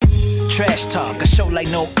Trash Talk, a show like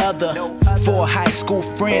no other. Four high school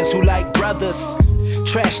friends who like brothers.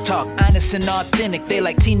 Trash Talk, honest and authentic. They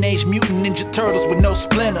like Teenage Mutant Ninja Turtles with no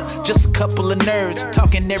splinter. Just a couple of nerds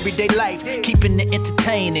talking everyday life, keeping it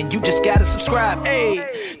entertaining. You just gotta subscribe.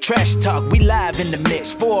 Hey, Trash Talk, we live in the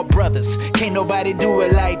mix. Four brothers, can't nobody do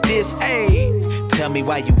it like this. Hey, tell me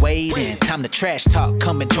why you waiting. Time to Trash Talk,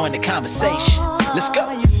 come and join the conversation. Let's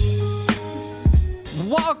go.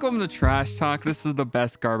 Welcome to Trash Talk. This is the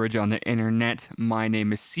best garbage on the internet. My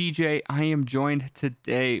name is CJ. I am joined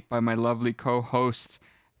today by my lovely co-hosts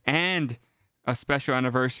and a special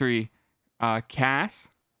anniversary, Cass.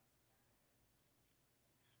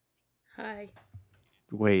 Hi.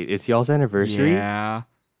 Wait, it's y'all's anniversary? Yeah.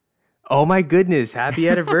 Oh my goodness, happy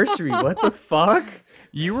anniversary. What the fuck?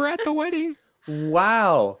 You were at the wedding?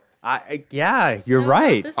 Wow. Yeah, you're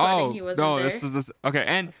right. This wedding, he wasn't there. This is this. Okay,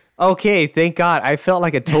 and Okay, thank God. I felt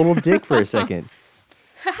like a total dick for a second.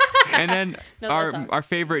 and then No, our that's our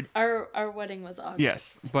favorite. Our wedding was August.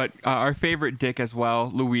 Yes, but our favorite dick as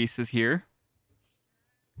well, Luis, is here.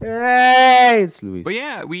 Hey, it's Luis. But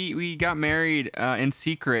yeah, we got married in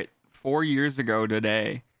secret 4 years ago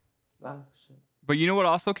today. Oh, shit. But you know what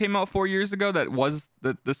also came out 4 years ago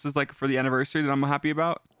that this is like for the anniversary that I'm happy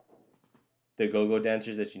about? The go-go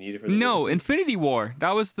dancers that you needed for the No, witnesses? Infinity War.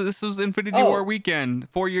 This was Infinity Oh. War weekend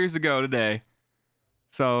 4 years ago today.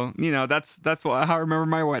 So, you know, that's how I remember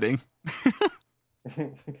my wedding.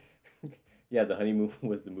 Yeah, the honeymoon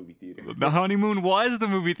was the movie theater. The honeymoon was the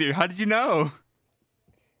movie theater. How did you know?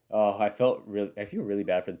 Oh, I feel really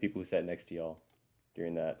bad for the people who sat next to y'all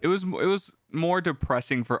during that. It was more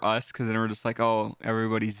depressing for us because then we're just like, oh,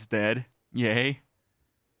 everybody's dead. Yay.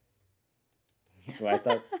 Well, I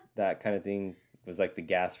thought that kind of thing was like the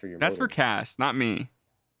gas for your That's for motor. Cass, not me.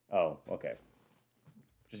 Oh, okay.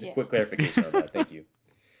 Just a Yeah. quick clarification on that. Thank you.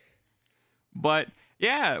 But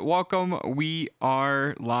yeah, welcome. We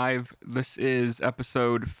are live. This is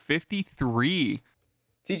episode 53.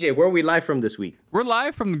 CJ, where are we live from this week? We're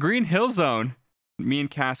live from the Green Hill Zone. Me and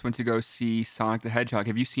Cass went to go see Sonic the Hedgehog.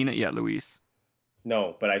 Have you seen it yet, Luis?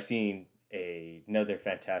 No, but I've seen another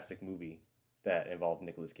fantastic movie that involved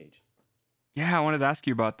Nicolas Cage. Yeah, I wanted to ask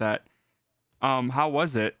you about that. How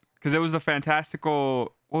was it? Because it was a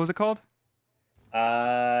fantastical. What was it called?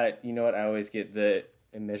 You know what? I always get the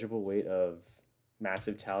immeasurable weight of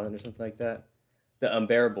massive talent or something like that. The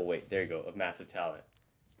unbearable weight. There you go, of massive talent.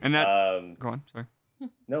 And that. Go on. Sorry.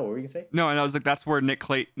 No, what were you gonna say? No, and I was like, that's where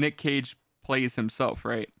Nick Cage plays himself,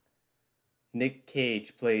 right? Nick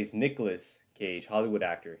Cage plays Nicolas Cage, Hollywood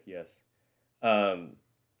actor. Yes.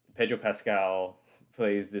 Pedro Pascal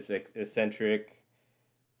plays this eccentric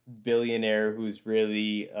billionaire who's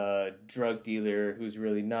really a drug dealer, who's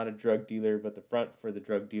really not a drug dealer, but the front for the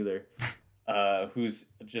drug dealer, who's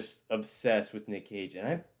just obsessed with Nick Cage. And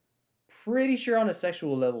I'm pretty sure on a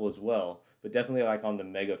sexual level as well, but definitely like on the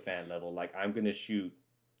mega fan level. Like, I'm going to shoot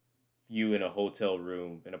you in a hotel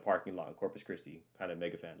room in a parking lot in Corpus Christi, kind of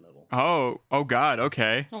mega fan level. Oh God.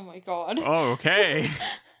 Okay. Oh my god. Oh, okay.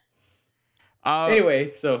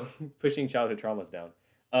 Anyway, so pushing childhood traumas down.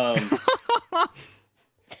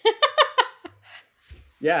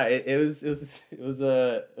 Yeah, it was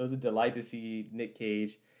a delight to see Nick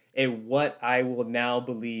Cage, and what I will now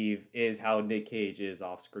believe is how Nick Cage is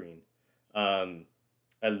off screen. A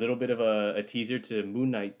little bit of a teaser to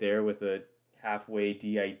Moon Knight there with a halfway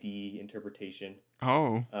DID interpretation.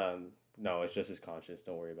 Oh. No, it's just his conscience.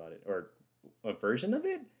 Don't worry about it, or a version of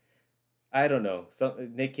it. I don't know.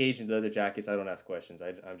 Nick Cage and the other jackets. I don't ask questions.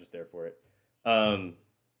 I'm just there for it. Let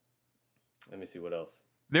me see what else.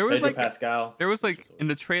 There was Pedro Pascal. There was like in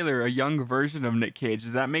the trailer a young version of Nick Cage.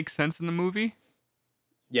 Does that make sense in the movie?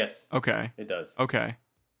 Yes. Okay. It does. Okay.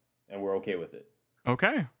 And we're okay with it.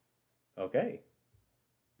 Okay. Okay.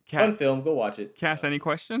 Cass, Fun film. Go watch it. Cass, any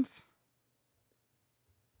questions?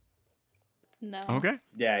 No. Okay.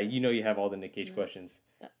 Yeah, you know you have all the Nick Cage Yeah. questions.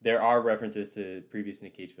 Yeah. There are references to previous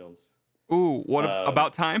Nick Cage films. Ooh, what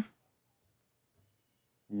about time?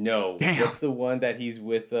 No. Damn. What's the one that he's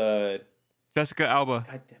with? Jessica Alba.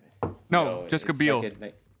 God damn it. No, Jessica it's Biel. like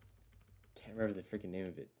can't remember the freaking name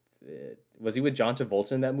of it. Was he with John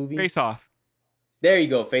Travolta in that movie? Face Off. There you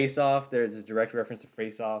go. Face Off. There's a direct reference to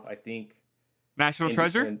Face Off. I think. National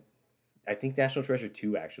Treasure? I think National Treasure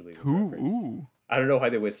 2 actually was Ooh, referenced. ooh. I don't know why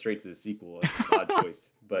they went straight to the sequel. It's an odd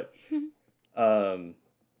choice, but and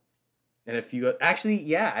a few actually,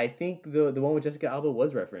 yeah, I think the one with Jessica Alba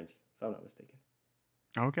was referenced, if I'm not mistaken.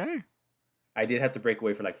 Okay. I did have to break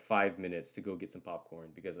away for like 5 minutes to go get some popcorn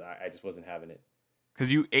because I just wasn't having it.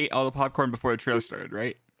 Because you ate all the popcorn before the trailer started,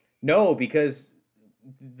 right? No, because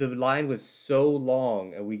the line was so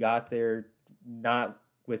long and we got there not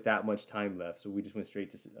with that much time left, so we just went straight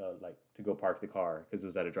to to go park the car because it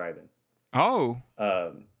was at a drive-in. Oh,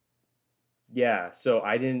 Yeah, so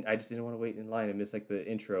I just didn't want to wait in line and miss like the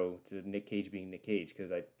intro to Nick Cage being Nick Cage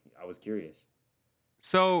because I was curious.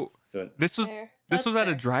 so So this was Fair. this That's was at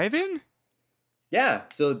a fair. drive-in? yeah,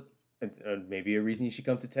 so maybe a reason you should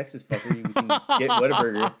come to Texas, fucker. You can get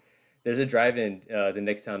Whataburger. There's a drive-in the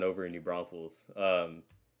next town over in New Braunfels.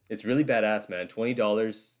 It's really badass, man.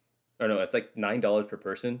 $20, or no, it's like $9 per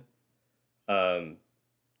person.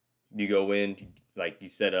 You go in, like you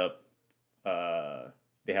set up.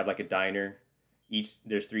 They have like a diner.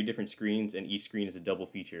 There's 3 different screens, and each screen is a double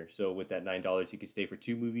feature. So with that $9, you could stay for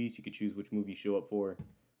 2 movies. You could choose which movie you show up for,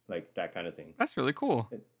 like that kind of thing. That's really cool.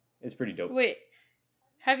 It's pretty dope. Wait,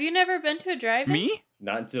 have you never been to a drive-in? Me?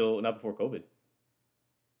 Not before COVID.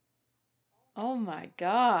 Oh my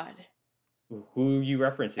god. Who are you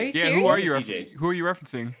referencing? Are you Yeah, who are you CJ. who are you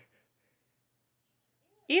referencing?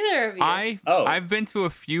 Either of you. I've been to a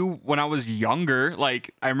few when I was younger.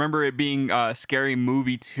 Like I remember it being Scary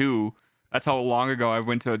Movie 2. That's how long ago I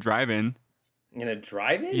went to a drive-in. In a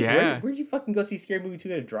drive-in? Yeah. Where'd you fucking go see Scary Movie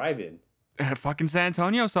 2 at a drive-in? Fucking San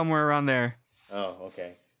Antonio, somewhere around there. Oh,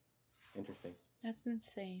 okay. Interesting. That's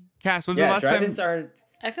insane. Cass, when's Yeah, drive-ins aren't...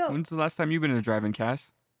 I feel the last time you've been to a drive-in,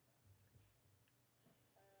 Cass?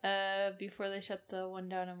 before they shut the one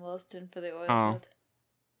down in Williston for the oil Oh. field.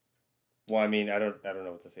 Well, I mean, I don't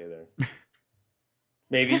know what to say there.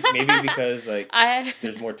 Maybe because, like, I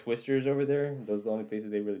there's more Twisters over there. Those are the only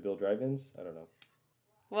places they really build drive-ins. I don't know.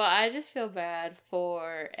 Well, I just feel bad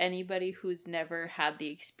for anybody who's never had the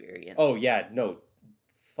experience. Oh, yeah, no.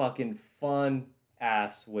 Fucking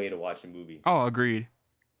fun-ass way to watch a movie. Oh, agreed.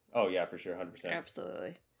 Oh, yeah, for sure, 100%.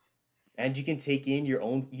 Absolutely. And you can take in your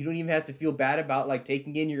own... You don't even have to feel bad about, like,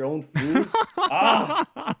 taking in your own food.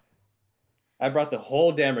 Ah! I brought the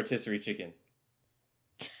whole damn rotisserie chicken.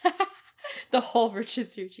 The whole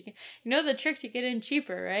rotisserie chicken. You know the trick to get in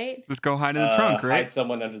cheaper, right? Just go hide in the trunk, right? Hide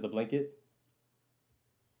someone under the blanket.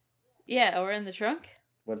 Yeah, or in the trunk.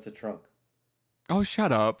 What's a trunk? Oh,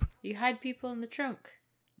 shut up. You hide people in the trunk.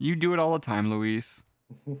 You do it all the time, Luis.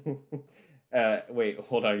 Wait,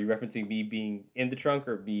 hold on. Are you referencing me being in the trunk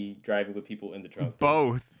or me driving with people in the trunk?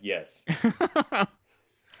 Both. Yes.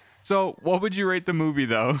 So, what would you rate the movie,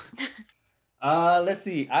 though? Let's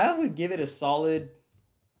see. I would give it a solid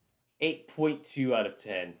 8.2 out of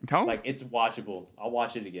 10. Oh. Like, it's watchable. I'll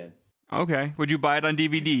watch it again. Okay. Would you buy it on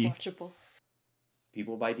DVD? Watchable.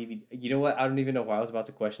 People buy DVD. You know what? I don't even know why I was about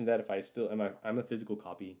to question that. If I still am, I'm a physical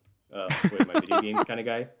copy for my video games kind of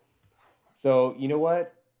guy. So you know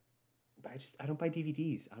what? I don't buy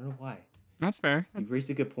DVDs. I don't know why. That's fair. You raised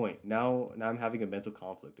a good point. Now I'm having a mental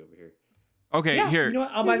conflict over here. Okay, Yeah, here. you know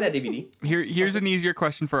what? I'll buy that DVD Here's an easier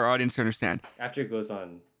question for our audience to understand. after it goes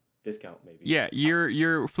on discount, maybe. Yeah,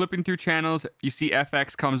 you're flipping through channels. You see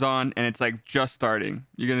FX comes on, and it's like just starting.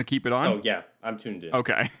 You're gonna keep it on? Oh yeah, I'm tuned in.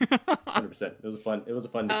 Okay. 100%. It was a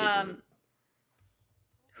fun Nick Cage movie.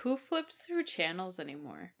 Who flips through channels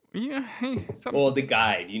anymore? Yeah. Hey, Well, the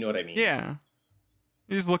guide. You know what I mean? yeah.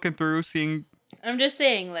 You're just looking through, seeing. I'm just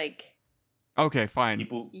saying, like, Okay, fine.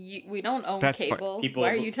 People we don't own That's fine. cable. People Why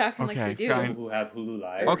are who- you talking like Okay, we do? fine. who have Hulu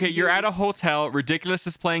Live. Okay, you're at a Years. hotel. Ridiculous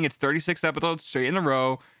is playing its 36 episodes straight in a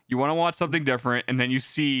row. You want to watch something different, and then you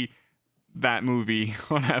see that movie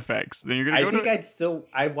on FX. Then you're gonna I go think to.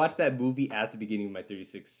 I'd watch that movie at the beginning of my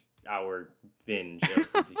 36-hour binge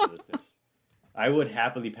of ridiculousness. I would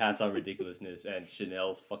happily pass on ridiculousness and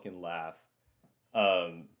Chanel's fucking laugh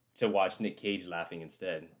to watch Nick Cage laughing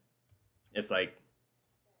instead. It's like,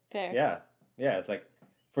 Fair. yeah, it's like,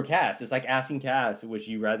 for Cass, it's like asking Cass, would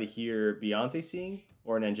you rather hear Beyonce sing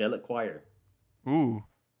or an angelic choir? Ooh,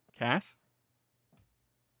 Cass.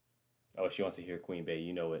 Oh, she wants to hear Queen Bey,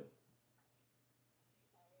 you know it.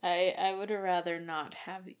 I would rather not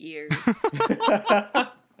have ears.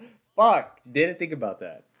 Fuck, didn't think about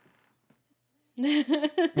that.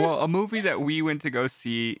 Well, a movie that we went to go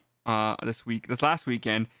see this last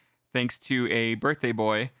weekend, thanks to a birthday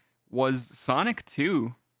boy, was Sonic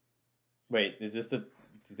 2. Wait, do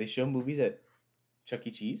they show movies at Chuck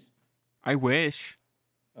E. Cheese? I wish.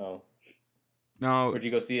 Oh. No, Where'd you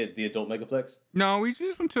go see it? The adult megaplex? no, we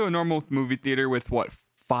just went to a normal movie theater with what,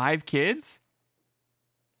 5 kids?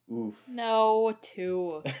 Oof. No,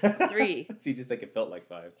 2. 3. See, just like it felt like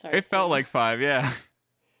 5. Sorry. It felt Steve. like 5, yeah.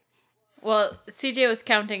 Well, CJ was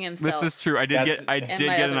counting himself. This is true. I did That's- get And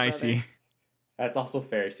my an other icy. brother. That's also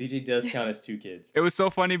fair. CJ does count as 2 kids. It was so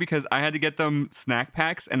funny because I had to get them snack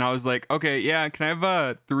packs, and I was like, okay, yeah, can I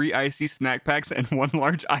have 3 icy snack packs and 1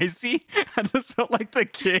 large icy? I just felt like the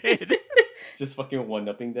kid. Just fucking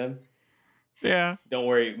one-upping them. Yeah. Don't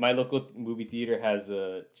worry, my local movie theater has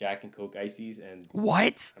Jack and Coke ices, and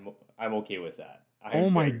What? I'm okay with that. Oh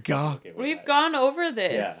my very fucking God. okay with We've that. gone over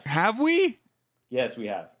this. Yeah. Have we? Yes, we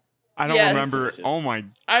have. I don't Yes. remember. Delicious. Oh my.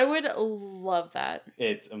 I would love that.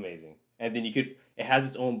 It's amazing. And then it has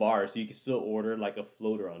its own bar, so you can still order like a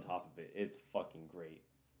floater on top of it. It's fucking great.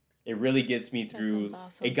 It really gets me That through. sounds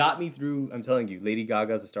awesome. It got me through, I'm telling you, Lady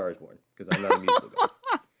Gaga's A Star Is Born, because I'm not a musical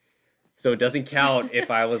guy. So it doesn't count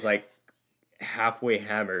if I was like halfway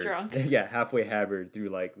hammered. Drunk. Yeah, halfway hammered through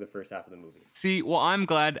like the first half of the movie. See, well, I'm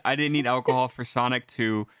glad I didn't need alcohol for Sonic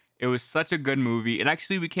 2. It was such a good movie. It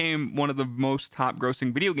actually became one of the most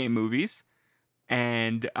top-grossing video game movies,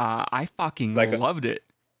 and I fucking Like loved it.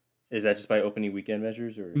 Is that just by opening weekend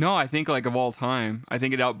measures, or No, I think like of all time, I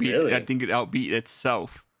think it outbeat. Really? I think it outbeat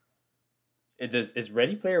itself. is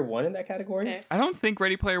Ready Player One in that category? Okay. I don't think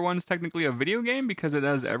Ready Player One is technically a video game because it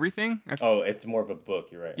does everything. Oh, it's more of a book.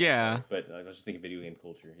 You're right. I'm Yeah. sorry. But I was just thinking video game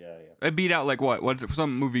culture. Yeah, yeah. It beat out like what? What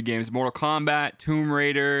some movie games? Mortal Kombat, Tomb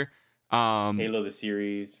Raider. Halo the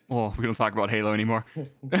series. Well, we don't talk about Halo anymore.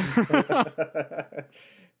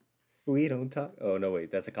 We don't talk. Oh no,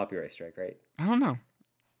 wait, that's a copyright strike, right? I don't know.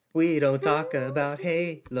 We don't talk about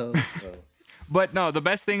Halo. Oh. But no, the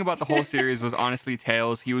best thing about the whole series was honestly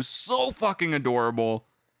Tails. He was so fucking adorable.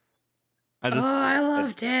 I just I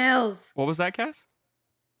love Tails. What was that, Cass?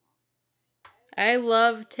 I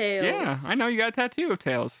love Tails. Yeah, I know you got a tattoo of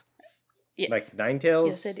Tails. Yes. Like 9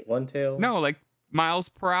 tails, Yes, I do. 1 tail. No, like miles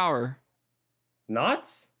per hour.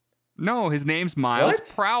 Knots. No, his name's Miles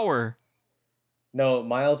What? Prower. No,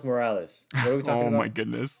 Miles Morales. What are we talking Oh about? my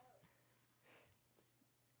goodness.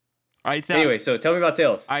 I thought. Anyway, so tell me about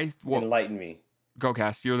Tails. well, Enlighten me. go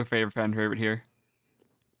Cass. You're the fan favorite here.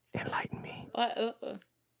 Enlighten me. What?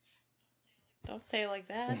 Don't say it like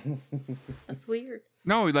that. That's weird.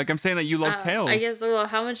 No, like I'm saying that you love Tails. I guess. Well,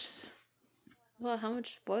 how much? Well, how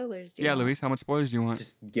much spoilers do you? Yeah, want? Luis, how much spoilers do you want?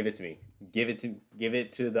 Just give it to me. Give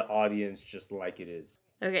it to the audience just like it is.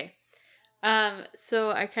 Okay. So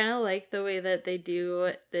I kind of like the way that they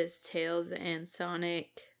do this Tails and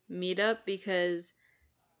Sonic meetup because,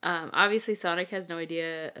 obviously Sonic has no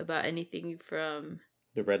idea about anything from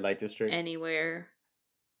The red light district. anywhere.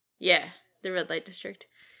 Yeah, the red light district.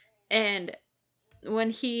 And when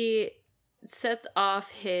he sets off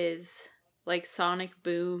his like sonic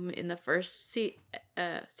boom in the first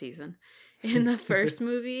season, in the first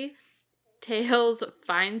movie, Tails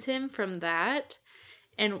finds him from that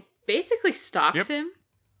and basically stalks him.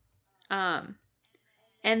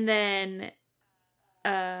 And then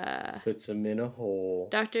Puts him in a hole.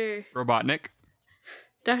 Dr. Robotnik.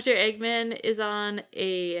 Eggman is on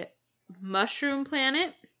a mushroom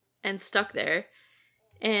planet and stuck there.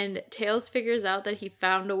 And Tails figures out that he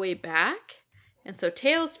found a way back. And so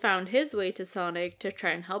Tails found his way to Sonic to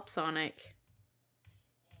try and help Sonic.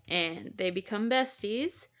 And they become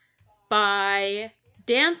besties by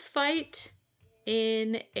dance fight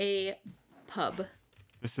in a pub.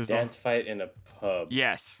 This is Dance fight in a pub.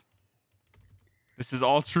 yes. This is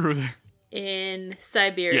all true. In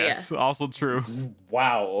Siberia. Yes, also true.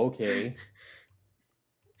 Wow. Okay.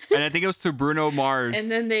 And I think it was to Bruno Mars. And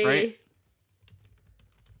then they... right?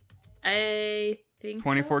 I think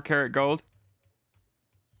 24 so? karat gold.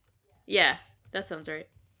 Yeah, that sounds right.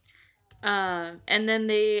 And then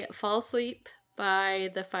they fall asleep by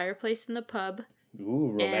the fireplace in the pub.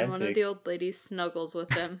 Ooh, romantic. And one of the old ladies snuggles with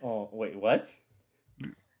them. Oh wait, what?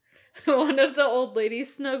 One of the old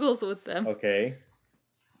ladies snuggles with them. Okay.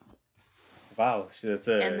 Wow, that's And that's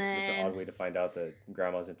an then- odd way to find out that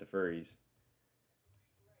grandma's into furries.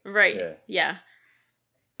 Right. Yeah.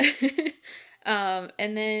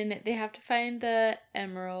 And then they have to find the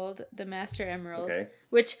emerald, the master emerald, Okay.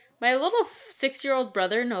 which my little 6-year-old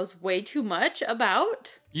brother knows way too much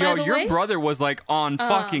about. Yo, by the your way. brother was like on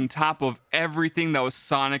fucking top of everything that was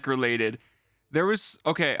Sonic related. There was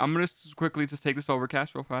okay. I'm gonna quickly just take this over,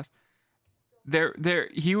 Cass, real fast.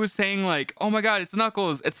 He was saying like, oh my god, it's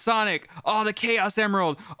Knuckles, it's Sonic, oh the Chaos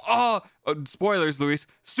Emerald, oh spoilers, Luis,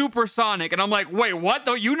 Super Sonic, and I'm like, wait, what?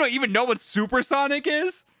 Don't you even know what Super Sonic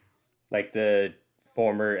is? Like the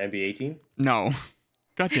former NBA team. No,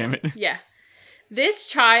 god damn it. Yeah. This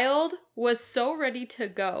child was so ready to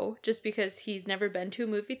go just because he's never been to a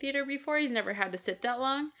movie theater before. He's never had to sit that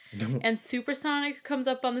long. And Supersonic comes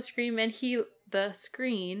up on the screen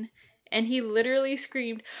and he literally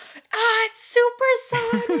screamed, "Ah, it's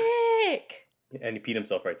Supersonic!" And he peed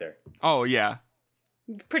himself right there. Oh yeah,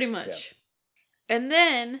 Pretty much. And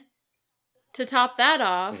then to top that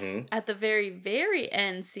off, Mhm. at the very, very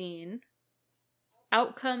end scene,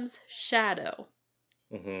 out comes Shadow.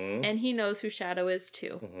 Mm-hmm. And he knows who Shadow is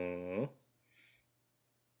too. Mm-hmm.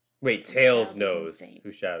 Wait, This Tails child is knows insane.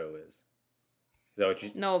 who Shadow is. Is that what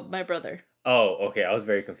you? No, my brother. Oh, okay. I was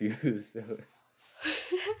very confused.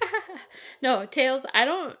 No, Tails,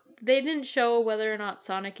 they didn't show whether or not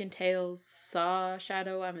Sonic and Tails saw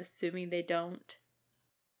Shadow. I'm assuming they don't.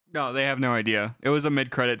 No, they have no idea. It was a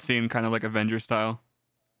mid-credit scene, kind of like Avengers style.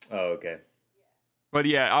 Oh, okay. But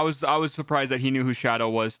yeah, I was surprised that he knew who Shadow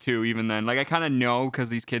was too. Even then, like I kind of know because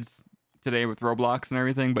these kids today with Roblox and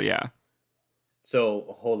everything. But yeah,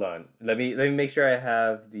 So hold on. Let me make sure I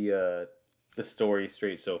have the story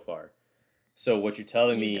straight so far. So what you're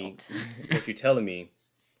telling You me, don't. what you're telling me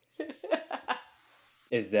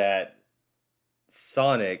is that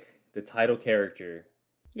Sonic, the title character,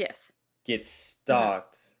 Yes. gets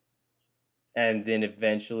stalked and then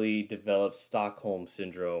eventually develops Stockholm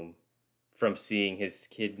syndrome from seeing his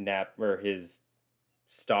kidnap or his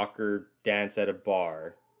stalker dance at a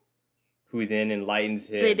bar, who then enlightens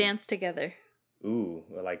him. They dance together. Ooh,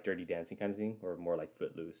 like Dirty Dancing kind of thing, or more like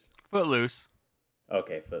Footloose. Footloose.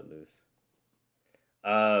 Okay, Footloose.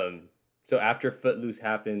 So after Footloose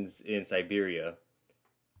happens in Siberia,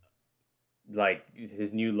 like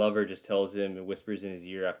his new lover just tells him and whispers in his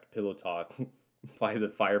ear after pillow talk by the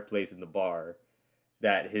fireplace in the bar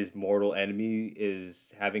that his mortal enemy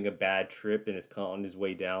is having a bad trip and is on his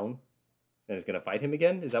way down and is gonna fight him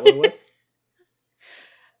again. Is that what it was?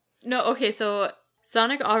 No, okay, so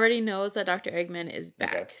Sonic already knows that Dr. Eggman is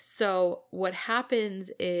back. Okay. So what happens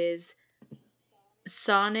is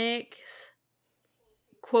Sonic's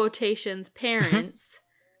quotations parents,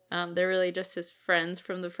 they're really just his friends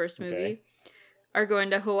from the first movie, Okay. are going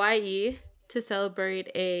to Hawaii to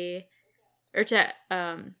celebrate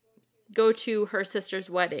go to her sister's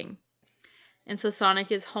wedding. And so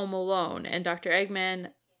Sonic is home alone and Dr.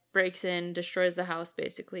 Eggman breaks in, destroys the house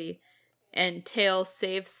basically. And Tails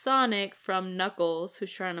saves Sonic from Knuckles,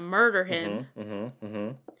 who's trying to murder him.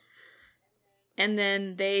 And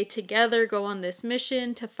then they together go on this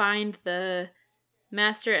mission to find the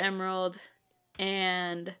Master Emerald.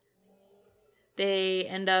 And they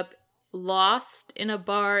end up lost in a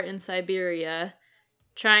bar in Siberia,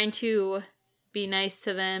 trying to be nice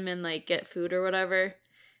to them and like get food or whatever.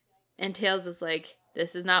 And Tails is like,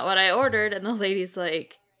 this is not what I ordered. And the lady's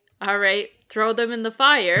like, all right, throw them in the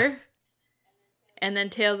fire. And then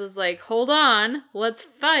Tails is like, hold on, let's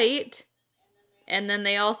fight. And then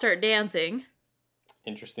they all start dancing.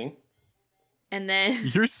 Interesting. And then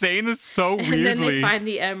You're saying this so weirdly. and then they find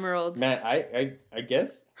the emerald. Man, I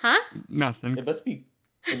guess Huh? Nothing. it must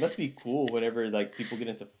be cool whenever like people get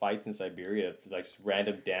into fights in Siberia, like just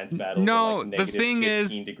random dance battles. No, and, the like, negative thing is-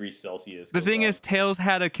 15 degrees Celsius. The goes thing on. is, Tails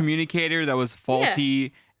had a communicator that was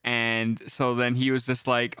faulty, and so then he was just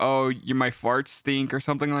like, "Oh, my farts stink" or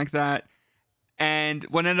something like that. And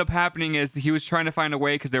what ended up happening is he was trying to find a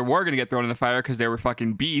way because they were gonna get thrown in the fire because they were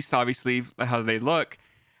fucking beasts, obviously how they look.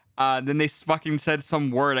 Then they fucking said some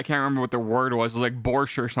word. I can't remember what the word was. It was like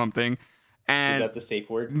borscht or something. And is that the safe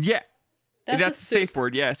word? yeah, That's that's a a safe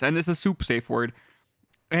word. Yes, and it's a soup safe word.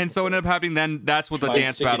 And so what ended up happening then. That's what the Mine's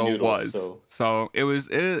dance chicken battle noodle, was. so- So it was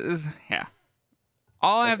yeah.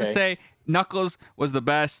 All I have to Okay. say, Knuckles was the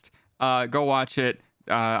best. Go watch it.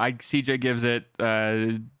 CJ gives it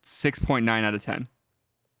 6.9 out of 10.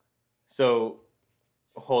 So,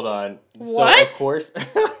 hold on. So What? of course,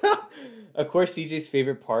 of course, CJ's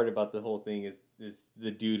favorite part about the whole thing is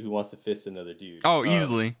the dude who wants to fist another dude. Oh,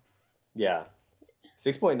 easily. Yeah,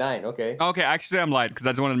 6.9. Okay, Okay, actually, I'm lied because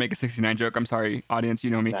I just wanted to make a 69 joke. I'm sorry, audience. You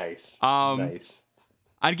know me. nice. Nice.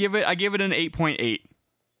 I give it an 8.8.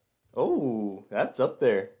 Oh, that's up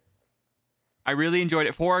there. I really enjoyed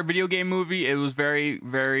it. For a video game movie, it was very,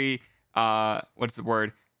 very what's the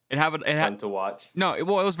word? It Fun had to watch. no, it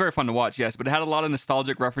was very fun to watch, yes, but it had a lot of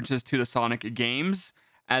nostalgic references to the Sonic games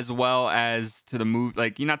as well as to the movie,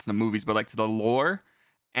 like not to the movies, but like to the lore.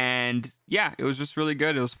 And yeah, it was just really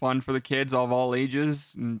good. It was fun for the kids of all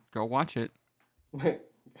ages. And go watch it.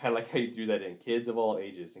 I like how you threw that in. Kids of all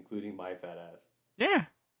ages, including my fat ass. Yeah.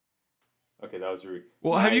 Okay, that was rude.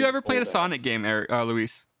 Well, have My you ever played a old Sonic ass. game, Eric,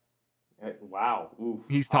 Luis? Wow. Oof.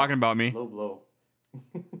 He's talking about me. Low blow.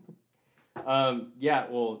 Yeah,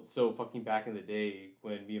 well, so fucking back in the day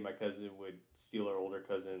when me and my cousin would steal our older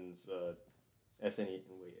cousin's SNES.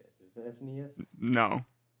 Wait, is it SNES? No.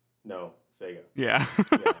 No, Sega. Yeah.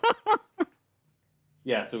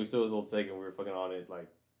 Yeah, so we stole his old Sega and we were fucking on it like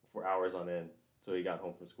for hours on end. So he got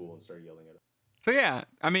home from school and started yelling at us. So yeah,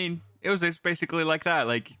 I mean, it was just basically like that.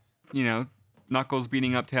 Like, you know, Knuckles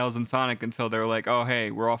beating up Tails and Sonic until they were like, "Oh, hey,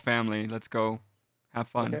 we're all family. Let's go have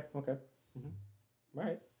fun." Okay. All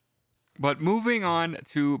right. But moving on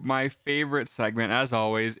to my favorite segment, as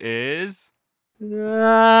always, is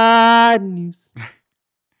News.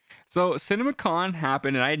 So CinemaCon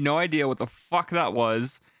happened, and I had no idea what the fuck that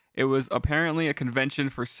was. It was apparently a convention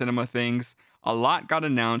for cinema things. A lot got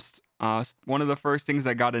announced. One of the first things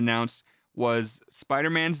that got announced was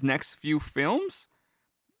Spider-Man's next few films.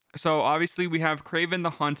 So obviously we have Kraven the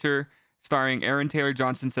Hunter, starring Aaron Taylor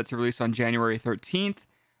Johnson, set to release on January 13th.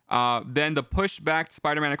 Then the pushback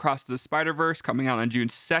Spider-Man Across the Spider-Verse coming out on June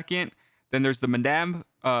 2nd. Then there's the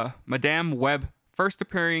Madame Web first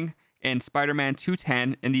appearing in Spider-Man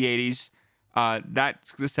 210 in the 80s.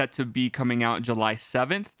 That's set to be coming out July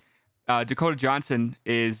 7th. Dakota Johnson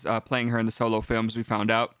is playing her in the solo films, we found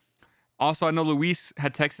out. Also, I know Luis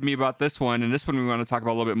had texted me about this one, and this one we want to talk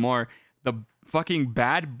about a little bit more. The fucking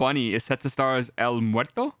Bad Bunny is set to star as El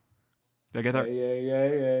Muerto. Did I get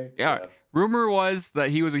that? Yeah. Rumor was that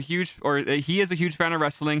he is a huge fan of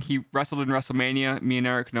wrestling. He wrestled in WrestleMania. Me and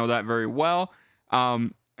Eric know that very well.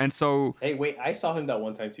 And so... Hey, wait, I saw him that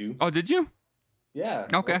one time too. Oh, did you? Yeah.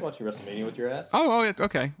 Okay. I was watching WrestleMania with your ass. Oh,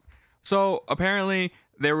 okay. So apparently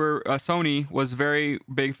Sony was very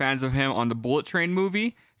big fans of him on the Bullet Train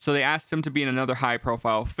movie. So they asked him to be in another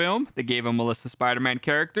high-profile film. They gave him a list of Spider-Man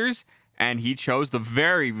characters, and he chose the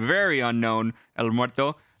very, very unknown El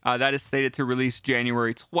Muerto. That is slated to release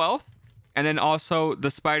January 12th. And then also the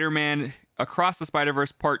Spider-Man Across the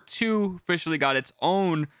Spider-Verse Part 2 officially got its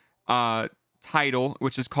own title,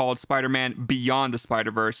 which is called Spider-Man Beyond the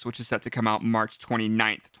Spider-Verse, which is set to come out March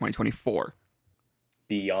 29th, 2024.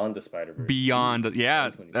 Beyond the Spider-Verse. Beyond,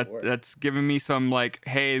 yeah, that's giving me some like,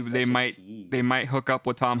 hey, they might hook up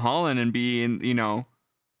with Tom Holland and be in,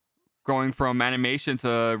 going from animation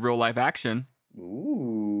to real life action.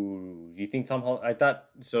 Ooh, do you think Tom Holland? I thought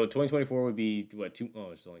so. 2024 would be what?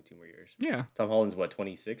 It's only 2 more years. Yeah. Tom Holland's what,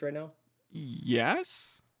 26 right now?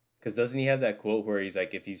 Yes. Because doesn't he have that quote where he's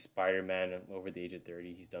like, if he's Spider-Man over the age of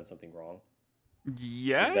 30, he's done something wrong?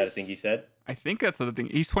 Yes. Is that a thing he said? I think that's the thing.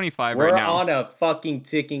 He's 25 We're right now. We're on a fucking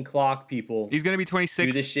ticking clock, people. He's going to be 26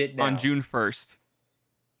 Do this shit now. On June 1st.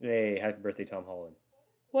 Hey, happy birthday, Tom Holland.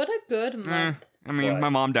 What a good month. I mean, my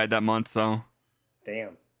mom died that month, so.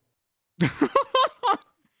 Damn.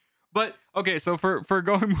 But, okay, so for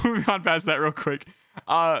moving on past that real quick.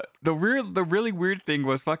 The really weird thing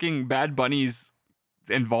was fucking Bad Bunny's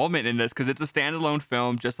involvement in this, because it's a standalone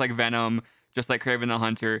film, just like Venom, just like Kraven the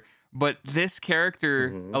Hunter. But this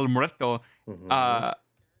character, El Muerto,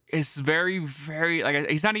 is very, very, like,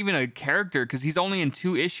 he's not even a character because he's only in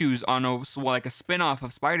 2 issues on a spin-off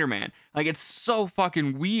of Spider-Man. Like, it's so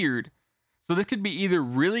fucking weird. So this could be either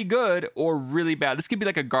really good or really bad. This could be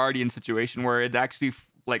like a Guardian situation where it actually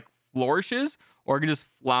like flourishes, or it could just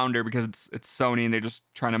flounder because it's Sony and they're just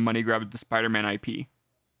trying to money grab the Spider-Man IP.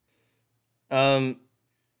 I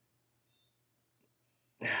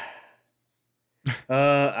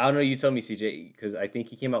don't know. You tell me, CJ, because I think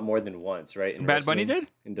he came out more than once, right? Bad Bunny did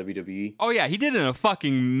in WWE. Oh yeah, he did a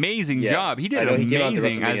fucking amazing job. He did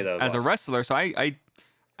amazing as a wrestler. So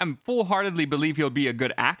I'm full-heartedly believe he'll be a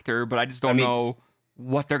good actor, but I just don't know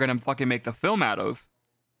what they're gonna fucking make the film out of.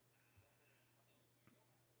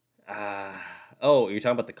 You're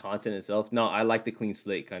talking about the content itself? No, I like the clean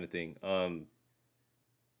slate kind of thing.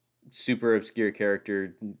 Super obscure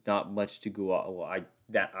character, not much to go out. Well,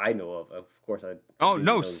 that I know of. Of course, I. Oh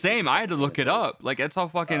no, same. I had to look it up. Like, that's how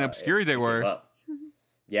fucking obscure they were.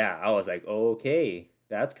 Yeah, I was like, okay,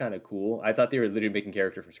 that's kind of cool. I thought they were literally making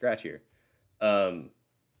character from scratch here.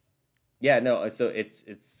 Yeah, no. So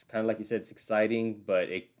it's kind of like you said, it's exciting, but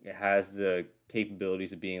it has the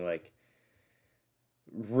capabilities of being like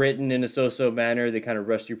written in a so-so manner. They kind of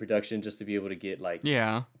rush through production just to be able to get like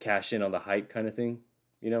cash in on the hype kind of thing,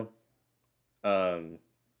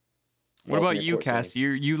 What about you, Cass?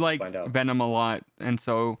 You like Venom a lot, and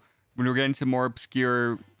so when we're getting to more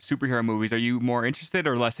obscure superhero movies, are you more interested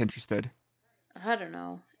or less interested? I don't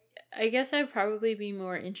know. I guess I'd probably be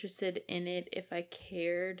more interested in it if I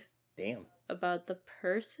cared. Damn. About the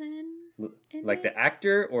person. Like the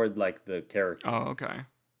actor or like the character? Oh, okay.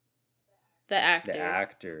 The actor. The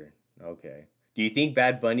actor. Okay. Do you think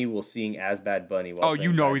Bad Bunny will sing as Bad Bunny? While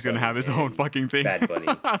he's going to have his own fucking thing. Bad Bunny.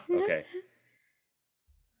 Okay.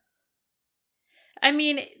 I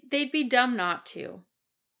mean, they'd be dumb not to.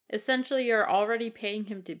 Essentially, you're already paying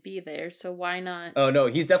him to be there, so why not? Oh, no,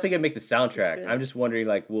 he's definitely going to make the soundtrack. I'm just wondering,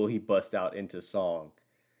 like, will he bust out into song?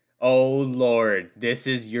 Oh, Lord, this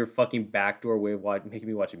is your fucking backdoor way of making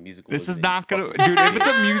me watch a musical. This is not going to... Dude, if it's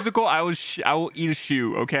a musical, I will eat a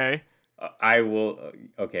shoe, okay? I will...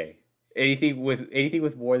 okay. Anything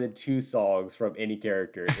with more than 2 songs from any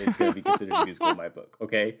character is going to be considered a musical in my book,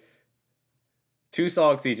 okay? 2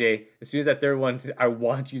 songs, CJ. As soon as that 3rd one, I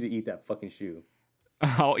want you to eat that fucking shoe.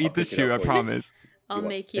 I'll eat the shoe, I promise. I'll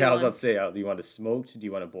make you Yeah, I was one. about to say, do you want it smoked? Do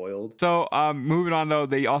you want it boiled? So, moving on though,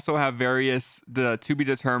 they also have the to be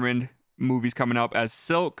determined movies coming up as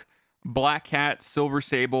Silk, Black Cat, Silver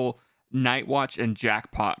Sable, Night Watch, and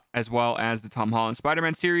Jackpot, as well as the Tom Holland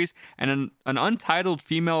Spider-Man series and an untitled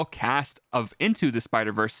female cast of Into the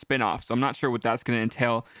Spider-Verse spin-off. So I'm not sure what that's going to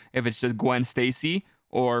entail, if it's just Gwen Stacy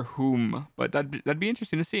or whom, but that'd be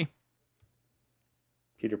interesting to see.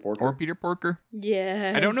 Peter Porker. Or Peter Porker.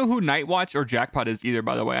 Yeah. I don't know who Night Watch or Jackpot is either,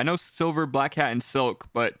 by the way. I know Silver, Black Cat, and Silk,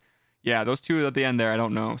 but yeah, those two at the end there, I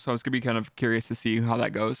don't know. So it's going to be kind of curious to see how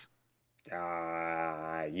that goes.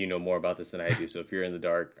 You know more about this than I do. So if you're in the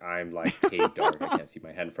dark, I'm like cave dark. I can't see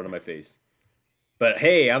my hand in front of my face. But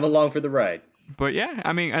hey, I'm along for the ride. But yeah,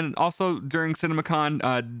 I mean, and also during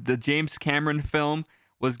CinemaCon, the James Cameron film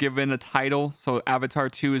was given a title. So Avatar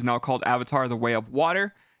 2 is now called Avatar: The Way of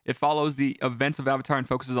Water. It follows the events of Avatar and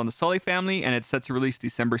focuses on the Sully family, and it's set to release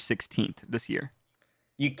December 16th this year.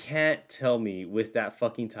 You can't tell me with that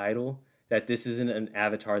fucking title that this isn't an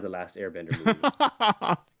Avatar: The Last Airbender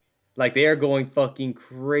movie. Like, they are going fucking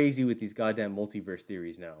crazy with these goddamn multiverse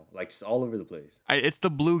theories now. Like, just all over the place. It's the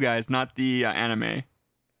blue guys, not the anime.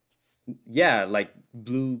 Yeah, like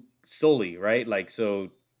Blue Sully, right? Like,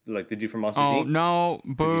 so, like the dude from Monsters Oh, Inc. no.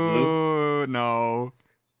 Boo. No.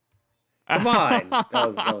 Come on.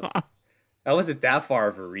 That wasn't that far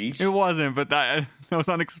of a reach. It wasn't, but that was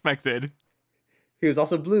unexpected. He was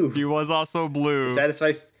also blue. He was also blue.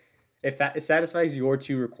 It satisfies your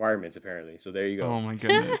two requirements, apparently. So there you go. Oh my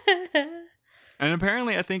goodness. And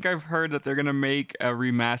apparently, I think I've heard that they're going to make a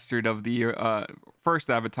remastered of the first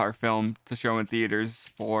Avatar film to show in theaters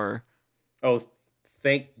for... Oh,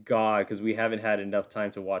 thank God, because we haven't had enough time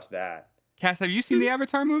to watch that. Cass, have you seen the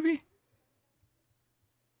Avatar movie?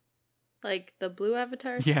 Like the blue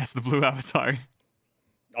avatars? Yes, the blue Avatar.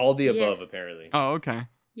 All the Yeah. above, apparently. Oh, okay.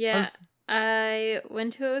 Yeah. I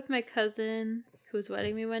went to it with my cousin, whose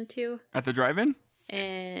wedding we went to, At the drive-in?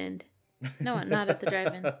 and no, not at the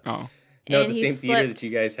drive-in. Oh. No, And the he same theater slept- that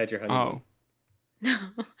you guys had your honeymoon.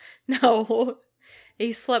 Oh. No,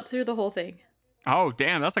 he slept through the whole thing. Oh,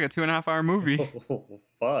 damn. That's like a 2.5-hour movie. Oh,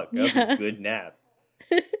 fuck. That was Yeah. a good nap.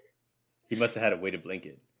 He must have had a weighted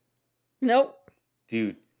blanket. Nope.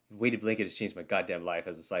 Dude, weighted blanket has changed my goddamn life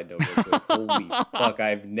as a side note. Real quick. Holy fuck,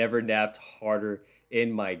 I've never napped harder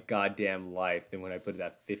in my goddamn life than when I put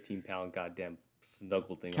that 15-pound goddamn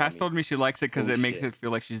snuggle thing Cass on told me she likes it because Oh, it makes shit. it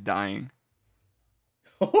feel like she's dying.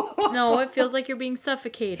 No, it feels like you're being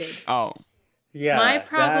suffocated. Oh. Yeah. My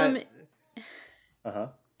problem Uh-huh.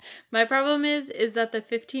 My problem is that the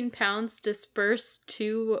 15 pounds disperse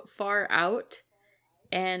too far out,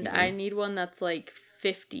 and I need one that's like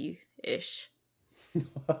 50-ish. You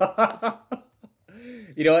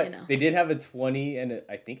know what? You know. They did have a 20 and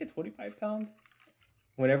I think a 25-pound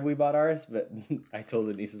whenever we bought ours, but I told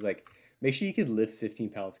the nieces, like, make sure you could lift 15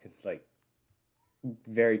 pounds, like,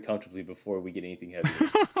 very comfortably before we get anything heavy.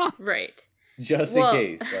 Right. Just Well-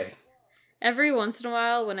 in case. Like, Every once in a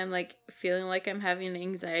while, when I'm like feeling like I'm having an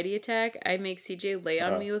anxiety attack, I make CJ lay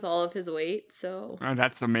on me with all of his weight. So Oh,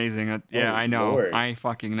 that's amazing. Yeah, Oh, I know. Lord. I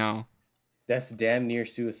fucking know. that's damn near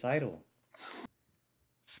suicidal.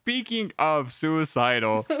 Speaking of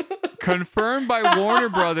suicidal, confirmed by Warner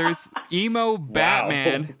Brothers, emo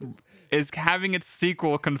Batman is having its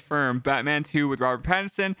sequel confirmed. Batman 2 with Robert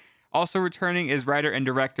Pattinson. Also returning is writer and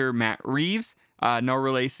director Matt Reeves. No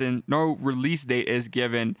release date is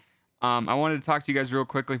given. I wanted to talk to you guys real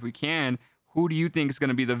quickly if we can. Who do you think is going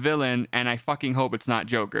to be the villain? And I fucking hope it's not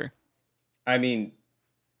Joker. I mean,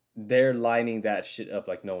 they're lining that shit up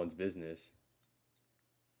like no one's business.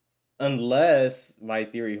 Unless my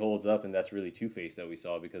theory holds up and that's really Two-Face that we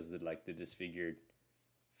saw because of the disfigured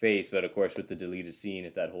face. But of course, with the deleted scene,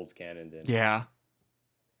 if that holds canon, then Yeah.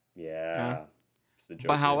 yeah. It's the But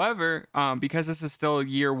Joker. however, because this is still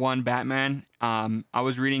year one Batman, I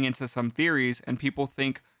was reading into some theories and people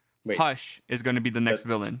think Wait. Hush is going to be the next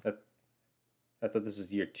villain. I thought this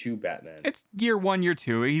was year 2 Batman. It's year 1, year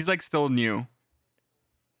 2. He's like still new.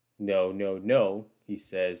 No. He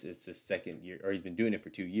says it's the second year, or he's been doing it for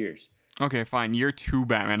 2 years. Okay, fine. Year 2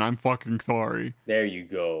 Batman. I'm fucking sorry. There you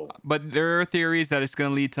go. But there are theories that it's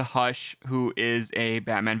going to lead to Hush, who is a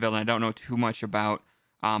Batman villain. I don't know too much about,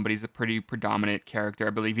 but he's a pretty predominant character.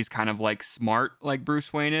 I believe he's kind of like smart like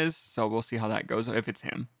Bruce Wayne is. So we'll see how that goes if it's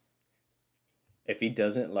him. If he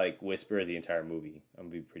doesn't whisper the entire movie, I'm gonna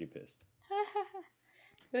be pretty pissed.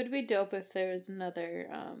 it would be dope if there was another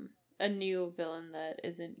a new villain that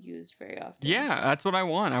isn't used very often. Yeah, that's what I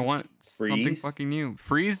want. I want something Freeze? fucking new.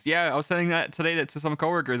 Freeze? Yeah, I was saying that today to some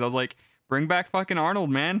coworkers. I was like, bring back fucking Arnold,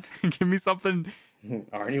 man. Give me something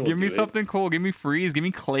Arnie will Give me do it. something cool. Give me Freeze. Give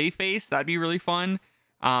me Clayface. That'd be really fun.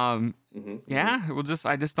 Yeah,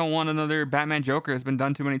 I just don't want another Batman Joker. It's been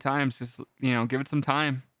done too many times. Just, give it some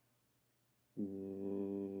time.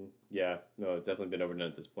 Yeah, no, it's definitely been overdone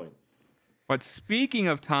at this point. But speaking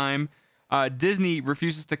of time, Disney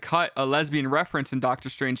refuses to cut a lesbian reference in Doctor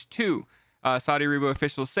Strange 2. Saudi Arabia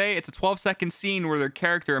officials say it's a 12-second scene where their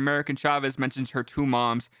character, American Chavez, mentions her two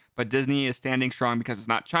moms, but Disney is standing strong because it's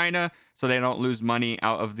not China, so they don't lose money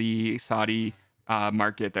out of the Saudi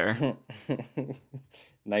market there.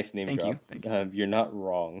 Nice name drop. Thank you. You're not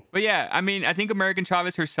wrong. But yeah, I mean, I think American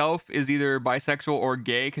Chavez herself is either bisexual or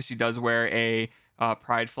gay because she does wear a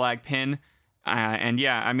pride flag pin. And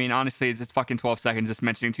yeah, I mean, honestly, it's just fucking 12 seconds just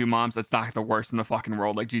mentioning two moms. That's not the worst in the fucking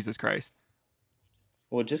world. Like, Jesus Christ.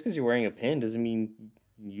 Well, just because you're wearing a pin doesn't mean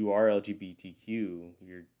you are LGBTQ.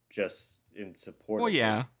 You're just in support. Well, of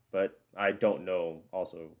yeah. it. But I don't know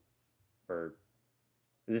also.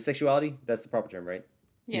 Is it sexuality? That's the proper term, right?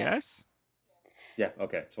 Yeah. Yes. Yeah,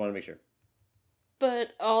 okay. Just want to make sure. But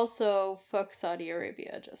also, fuck Saudi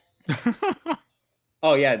Arabia, just...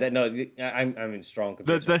 Oh, yeah. I'm in strong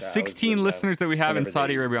The conviction. 16 listeners that we have in whenever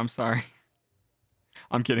Saudi they- Arabia, I'm sorry.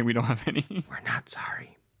 I'm kidding. We don't have any. We're not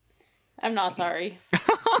sorry. I'm not sorry.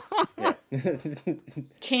 Yeah.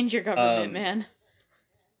 Change your government, man.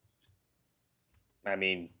 I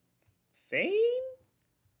mean, same?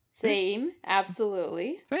 Same,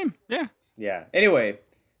 absolutely. Same. Yeah. Yeah. Anyway,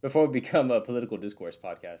 before we become a political discourse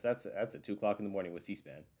podcast, that's at 2:00 in the morning with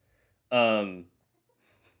C-SPAN.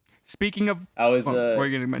 Speaking of... I was... what are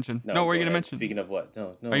you going to mention? No, what are you going to mention? Speaking of what?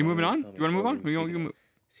 No. Are you moving on? Do tell me. you want to move What on? are we speaking of?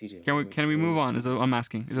 CJ. Can we move on? I'm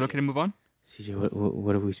asking. Is it okay to move on? CJ,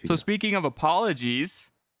 what are we speaking So of? speaking of apologies,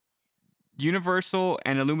 Universal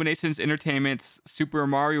and Illuminations Entertainment's Super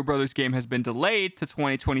Mario Brothers game has been delayed to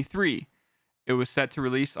 2023. It was set to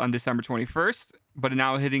release on December 21st, but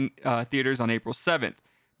now hitting theaters on April 7th.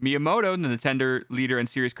 Miyamoto, the Nintendo leader and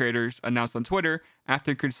series creators, announced on Twitter,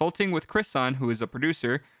 after consulting with Chris Sun, who is a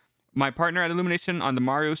producer, my partner at Illumination on the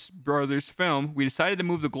Mario Brothers film, we decided to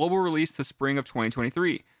move the global release to spring of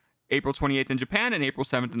 2023. April 28th in Japan and April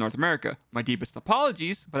 7th in North America. My deepest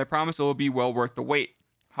apologies, but I promise it will be well worth the wait.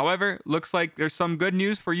 However, looks like there's some good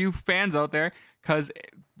news for you fans out there, because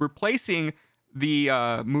replacing the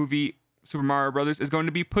movie Super Mario Brothers is going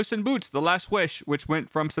to be Puss in Boots: The Last Wish, which went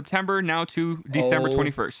from September now to December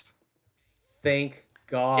 21st. Thank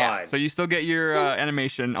God. Yeah, so you still get your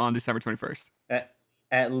animation on December 21st.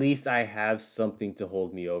 At least I have something to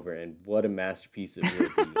hold me over, and what a masterpiece it will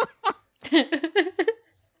be.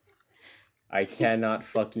 I cannot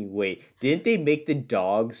fucking wait. Didn't they make the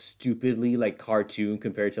dog stupidly like cartoon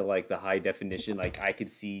compared to like the high definition? Like I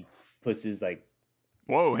could see Puss's like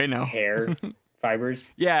Whoa, hey now. hair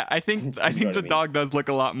fibers. Yeah, I think what I the mean. dog does look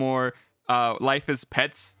a lot more Life is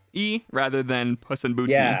Pets-y rather than Puss in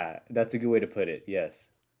Boots-y. Yeah, that's a good way to put it. Yes.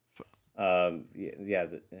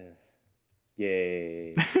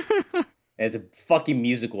 Yay. And it's a fucking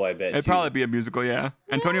musical, I bet. It'd probably be a musical, yeah.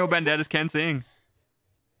 Antonio Banderas can sing.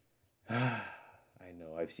 I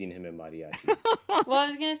know. I've seen him in mariachi. Well, I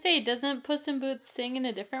was gonna say, doesn't Puss in Boots sing in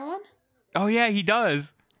a different one? Oh yeah, he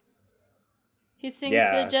does. He sings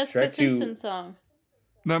Yeah, the Jessica Shrek 2 Simpson song.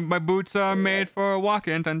 My boots are made for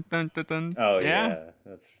walking. Dun, dun, dun, dun. Oh yeah.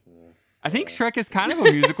 That's. I think Shrek is kind of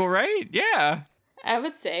a musical, right? Yeah. I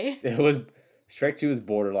would say. It was Shrek 2 is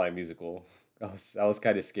borderline musical. I was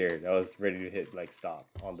kind of scared. I was ready to hit like stop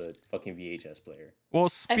on the fucking VHS player. Well,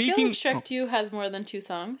 I feel speaking. like Shrek 2 has more than 2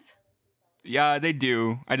 songs. Yeah, they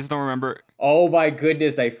do. I just don't remember. Oh my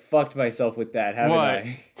goodness, I fucked myself with that, haven't What?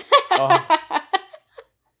 I?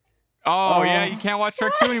 Oh, Oh, yeah, you can't watch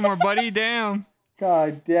Shrek 2 anymore, buddy. Damn.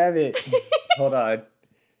 God damn it. Hold on.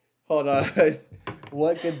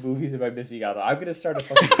 What good movies am I missing out on? I'm gonna start a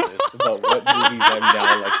fucking list about what movies I'm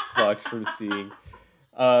now like fucked from seeing.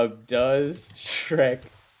 Does Shrek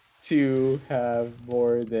 2 have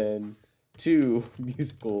more than 2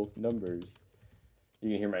 musical numbers? You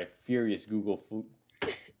can hear my furious Google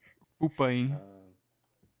Ooping.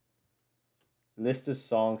 list of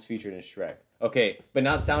songs featured in Shrek. Okay, but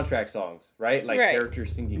not soundtrack songs, right? Like Right.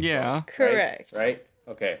 characters singing Yeah. songs. Correct. Right?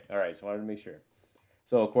 Okay, alright, so I wanted to make sure.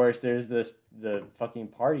 So, of course, there's the fucking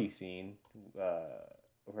party scene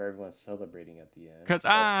where everyone's celebrating at the end. 'Cause That's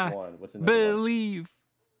I one. What's another one? Believe.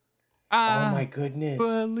 Oh my goodness.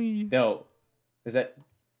 Believe. No. That's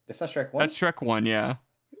not Shrek 1? That's Shrek 1, yeah.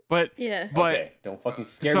 But Yeah. but Okay, don't fucking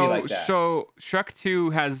scare me like that. So Shrek 2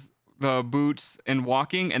 has the boots and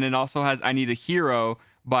walking, and it also has I Need a Hero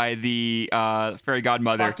by the fairy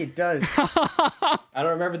godmother. Fuck, it does. I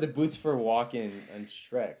don't remember the boots for walking on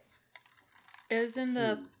Shrek. It was in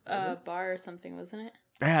the bar or something, wasn't it?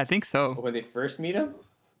 Yeah, I think so. When they first meet him?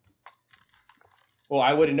 Well,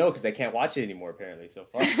 I wouldn't know because I can't watch it anymore, apparently. So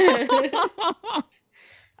fuck.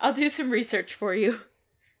 I'll do some research for you.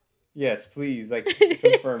 Yes, please. Like,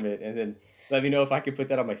 confirm it. And then let me know if I could put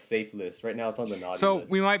that on my safe list. Right now, it's on the naughty So list.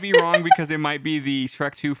 we might be wrong because it might be the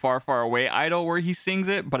Shrek 2 Far, Far Away idol where he sings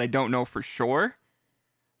it, but I don't know for sure.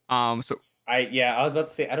 So I was about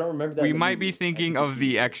to say, I don't remember that. we in the might be movie. thinking of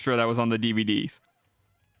the extra that was on the DVDs.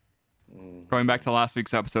 Going back to last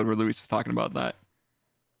week's episode where Luis was talking about that.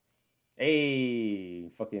 Hey,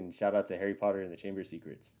 fucking shout out to Harry Potter and the Chamber of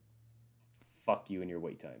Secrets. Fuck you and your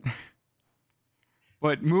wait time.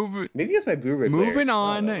 But Maybe it's my Blu-ray player. moving I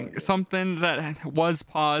on, don't know. something that was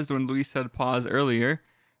paused when Luis said pause earlier.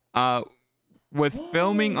 With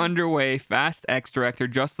filming underway, Fast X director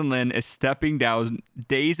Justin Lin is stepping down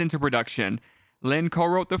days into production. Lin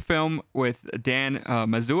co-wrote the film with Dan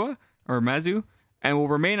Mazu, and will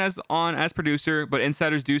remain as producer, but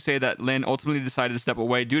insiders do say that Lin ultimately decided to step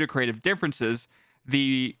away due to creative differences.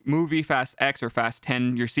 The movie Fast X, or Fast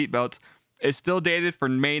 10, Your Seatbelts, is still dated for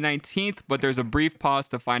May 19th, but there's a brief pause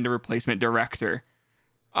to find a replacement director.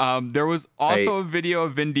 There was also a video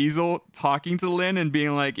of Vin Diesel talking to Lin and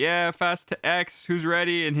being like, yeah, Fast X, who's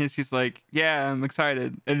ready? And he's like, yeah, I'm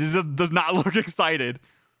excited. And it just does not look excited.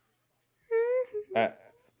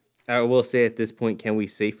 I will say at this point, can we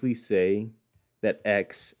safely say that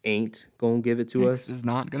X ain't gonna give it to X us? is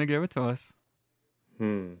not going to give it to us.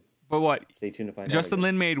 But what? Stay tuned to find out. Justin I guess.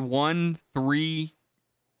 Lin made 1, 3,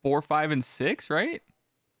 4, 5, and 6, right?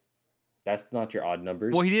 That's not your odd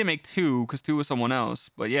numbers. Well, he didn't make 2 because 2 was someone else.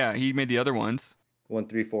 But yeah, he made the other ones. 1,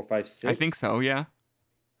 3, 4, 5, 6. I think so, yeah.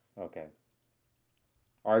 Okay.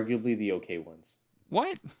 Arguably the okay ones.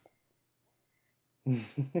 What?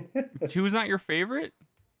 2 is not your favorite?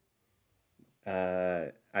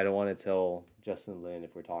 I don't want to tell Justin Lin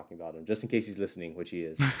if we're talking about him, just in case he's listening, which he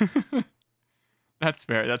is. That's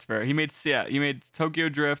fair. That's fair. He made Tokyo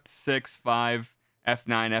Drift 6, 5,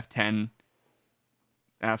 F9, F10,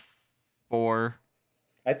 F4.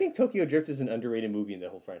 I think Tokyo Drift is an underrated movie in the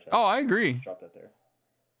whole franchise. Oh, I agree. Just drop that there.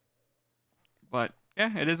 But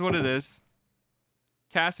yeah, it is what it is.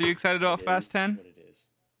 Cass, are you excited about It Fast is 10? what it is.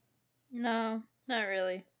 No, not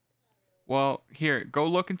really. Well, here, go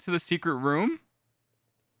look into the secret room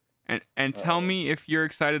and tell me if you're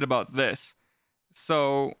excited about this.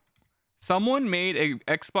 So, someone made a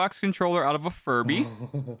Xbox controller out of a Furby.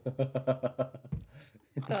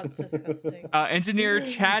 That's disgusting. Engineer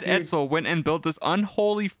Chad Etzel went and built this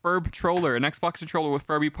unholy Furb controller, an Xbox controller with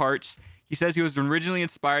Furby parts. He says he was originally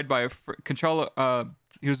inspired by a controller.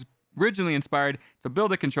 He was originally inspired to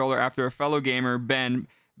build a controller after a fellow gamer, Ben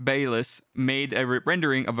Bayless, made a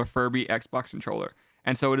rendering of a Furby Xbox controller.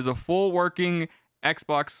 And so it is a full working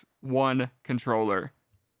Xbox One controller.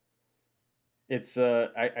 It's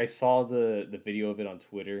I saw the video of it on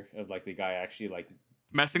Twitter of like the guy actually like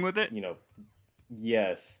Messing with it?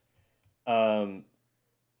 Yes. Two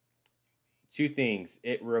things.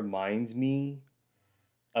 It reminds me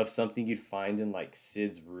of something you'd find in like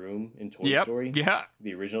Sid's room in Toy Story. Yeah.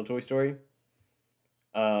 The original Toy Story.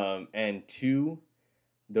 And 2,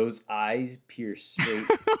 those eyes pierce straight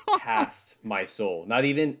past my soul. Not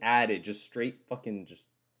even added, just straight fucking just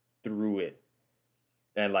through it.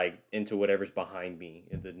 And like into whatever's behind me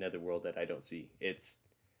in the netherworld that I don't see. It's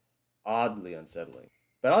oddly unsettling.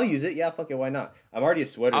 But I'll use it. Yeah, fuck it. Why not? I'm already a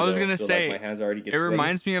sweater. I was going gonna to say, my hands already get It sweaty.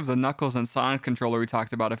 reminds me of the Knuckles and Sonic controller we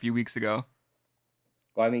talked about a few weeks ago.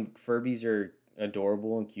 Well, I mean, Furbies are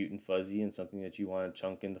adorable and cute and fuzzy and something that you want to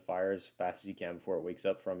chunk in the fire as fast as you can before it wakes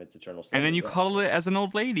up from its eternal sleep. And then you cuddle it as an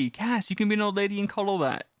old lady. Cass, you can be an old lady and cuddle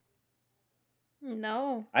that.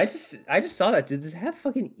 No. I just saw that. Did this have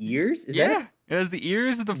fucking ears? Is yeah. that It has the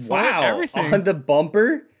ears, the foot, wow? everything. On the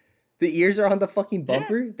bumper? The ears are on the fucking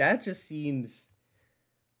bumper? Yeah. That just seems...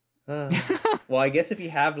 well, I guess if you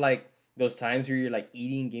have like those times where you're like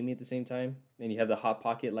eating and gaming at the same time and you have the Hot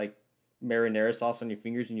Pocket like marinara sauce on your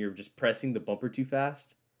fingers and you're just pressing the bumper too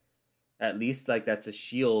fast, at least like that's a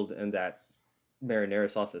shield and that marinara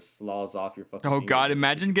sauce that slaws off your fucking Oh fingers god, and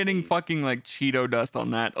imagine your getting face. fucking like Cheeto dust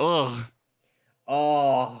on that. Ugh.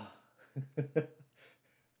 Oh.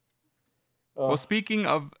 Well, speaking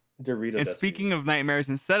of nightmares,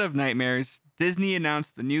 instead of nightmares, Disney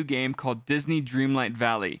announced a new game called Disney Dreamlight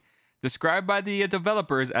Valley, described by the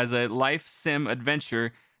developers as a life sim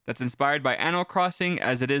adventure that's inspired by Animal Crossing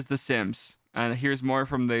as it is The Sims. And here's more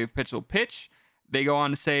from the official pitch. They go on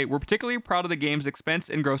to say, we're particularly proud of the game's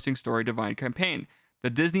expense-engrossing story-defined campaign. The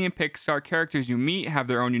Disney and Pixar characters you meet have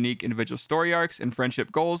their own unique individual story arcs and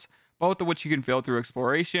friendship goals, both of which you can fill through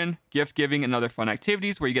exploration, gift giving, and other fun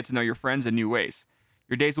activities where you get to know your friends in new ways.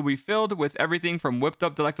 Your days will be filled with everything from whipped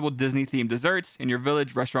up delectable Disney-themed desserts in your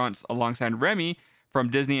village restaurants alongside Remy from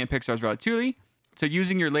Disney and Pixar's Ratatouille, to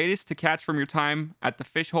using your latest to catch from your time at the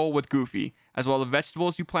fish hole with Goofy, as well as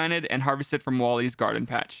vegetables you planted and harvested from Wally's garden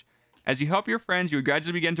patch. As you help your friends, you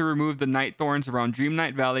gradually begin to remove the night thorns around Dream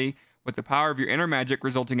Night Valley with the power of your inner magic,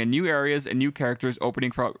 resulting in new areas and new characters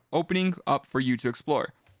opening up for you to explore.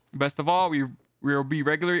 Best of all, we will be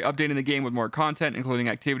regularly updating the game with more content, including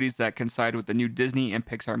activities that coincide with the new Disney and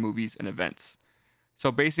Pixar movies and events.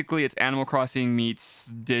 So basically, it's Animal Crossing meets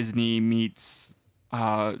Disney meets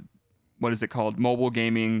what is it called? Mobile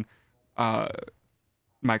gaming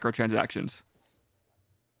microtransactions.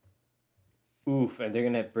 Oof, and they're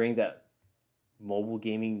gonna bring that mobile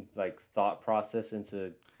gaming like thought process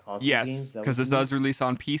into console games? Yes, because this does release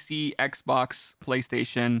on PC, Xbox,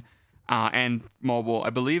 PlayStation, and mobile.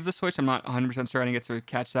 I believe the Switch. I'm not 100% sure. I didn't get to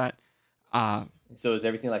catch that. So is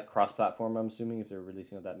everything like cross-platform, I'm assuming, if they're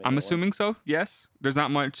releasing on that many I'm at assuming once? so, yes. There's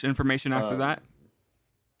not much information after that.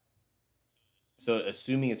 So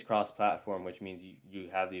assuming it's cross-platform, which means you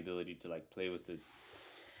have the ability to like play with the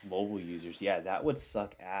mobile users. Yeah, that would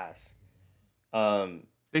suck ass.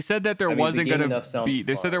 They said that there I mean, the wasn't game going enough to sounds be.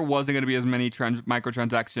 They said fun. there wasn't going to be as many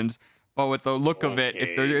microtransactions, but with the look of it,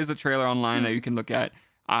 if there Okay. is a trailer online that you can look at,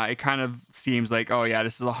 it kind of seems like, oh yeah,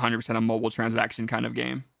 this is 100% a mobile transaction kind of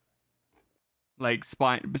game. Like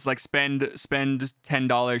it's like spend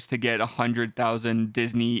 $10 to get 100,000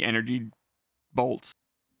 Disney energy bolts.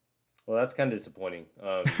 Well, that's kind of disappointing.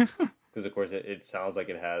 Because of course it sounds like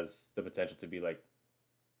it has the potential to be like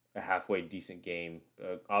a halfway decent game.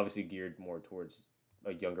 Obviously geared more towards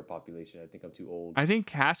a younger population. I think I'm too old. I think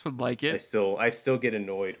Cass would like I it. still get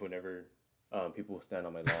annoyed whenever people stand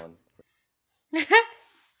on my lawn.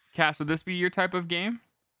 Cass, would this be your type of game?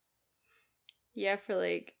 Yeah, for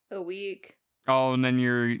like a week. Oh, and then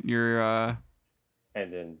you're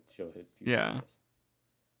And then she'll hit people. Yeah.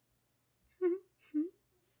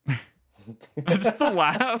 Just a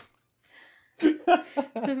laugh.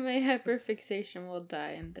 Then my hyperfixation will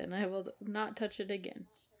die, and then I will not touch it again.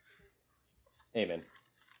 Amen.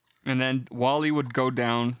 And then Wally would go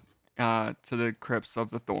down to the crypts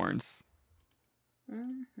of the thorns.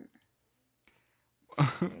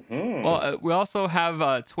 Well, we also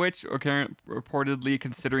have Twitch reportedly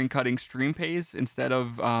considering cutting stream pays. Instead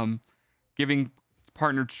of giving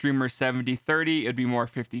partnered streamers 70-30, it'd be more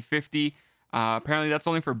 50-50. Apparently that's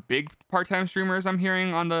only for big part-time streamers, I'm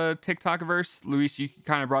hearing on the TikTokverse. Luis, you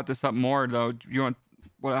kind of brought this up more though.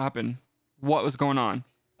 What happened? What was going on?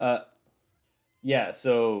 Yeah,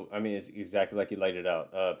 so I mean it's exactly like you laid it out.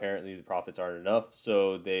 Apparently the profits aren't enough,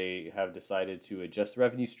 so they have decided to adjust the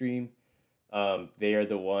revenue stream. They are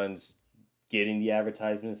the ones getting the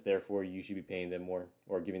advertisements, therefore you should be paying them more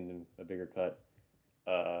or giving them a bigger cut.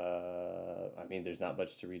 I mean, there's not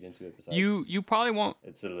much to read into it besides You probably won't.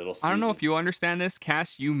 it's a little I don't know sleazy. if you understand this,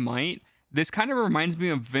 Cass. You might. This kind of reminds me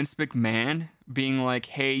of Vince McMahon being like,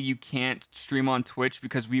 "Hey, you can't stream on Twitch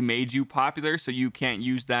because we made you popular, so you can't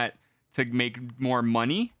use that to make more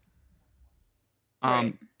money."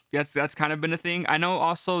 Right. That's kind of been a thing. I know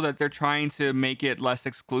also that they're trying to make it less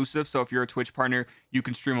exclusive. So if you're a Twitch partner, you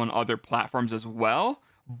can stream on other platforms as well.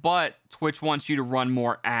 But Twitch wants you to run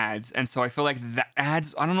more ads. And so I feel like the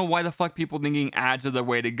ads, I don't know why the fuck people thinking ads are the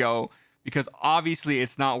way to go, because obviously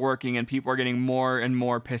it's not working and people are getting more and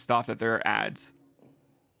more pissed off that there are ads.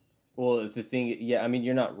 Well, the thing, yeah, I mean,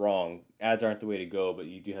 you're not wrong. Ads aren't the way to go, but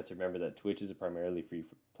you do have to remember that Twitch is a primarily free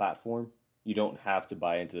platform. You don't have to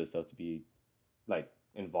buy into this stuff to be like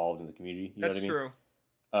involved in the community. You know what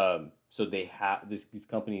I mean? So they have these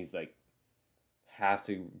companies like have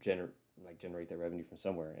to generate their revenue from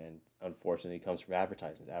somewhere, and unfortunately, it comes from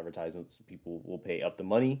advertisements. Advertisements, people will pay up the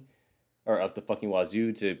money or up the fucking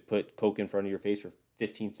wazoo to put Coke in front of your face for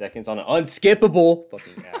 15 seconds on an unskippable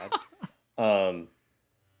fucking ad.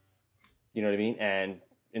 You know what I mean? And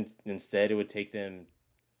instead, it would take them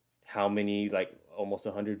how many, like almost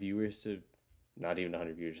 100 viewers to not even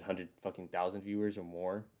 100 viewers, 100 fucking thousand viewers or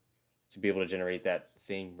more to be able to generate that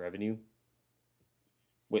same revenue.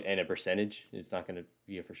 And a percentage is not going to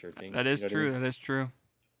be a for sure thing. That is you know what I true. mean? That is true.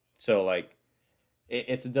 So like,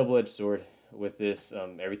 it's a double-edged sword with this.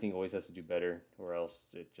 Everything always has to do better, or else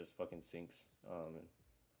it just fucking sinks.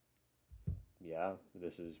 Yeah,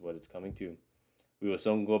 this is what it's coming to. We will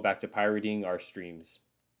soon go back to pirating our streams.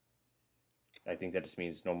 I think that just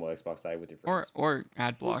means normal Xbox Live with your friends. Or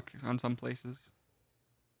ad block on some places.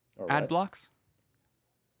 Or Ad what? blocks?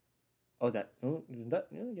 Oh, yeah,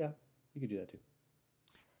 you could do that too.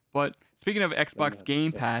 But speaking of Xbox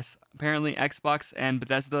Game Yeah. Pass, apparently Xbox and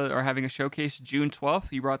Bethesda are having a showcase June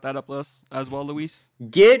 12th. You brought that up as well, Luis.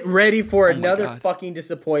 Get ready for Oh my another God. fucking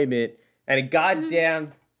disappointment and a goddamn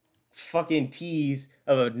fucking tease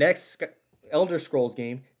of a next Elder Scrolls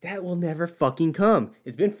game that will never fucking come.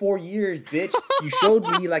 It's been 4 years, bitch. You showed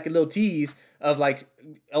me like a little tease of like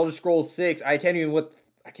Elder Scrolls 6. I can't even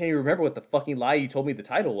remember what the fucking lie you told me the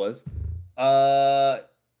title was.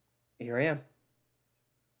 Here I am.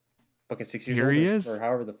 Fucking 6 years Here older, he is. or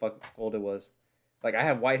however the fuck old it was. Like, I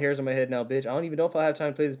have white hairs on my head now, bitch. I don't even know if I'll have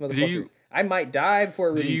time to play this motherfucker. I might die before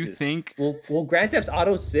it Do releases. you think? Will Grand Theft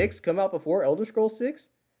Auto 6 come out before Elder Scrolls 6?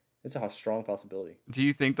 It's a strong possibility. Do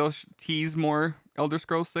you think they'll tease more Elder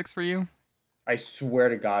Scrolls 6 for you? I swear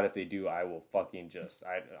to God, if they do, I will fucking just...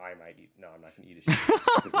 I might eat... No, I'm not going to eat a shit.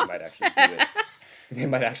 Because they might actually do it. They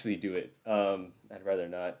might actually do it. I'd rather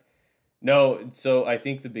not. No, so I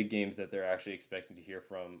think the big games that they're actually expecting to hear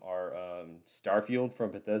from are Starfield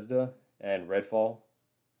from Bethesda and Redfall.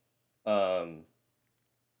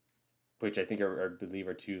 Which I think I believe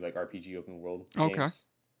are two like RPG open world games.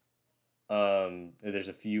 Okay. There's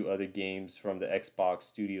a few other games from the Xbox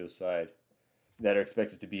Studio side that are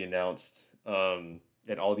expected to be announced. And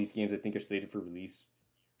all these games I think are slated for release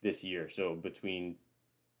this year. So between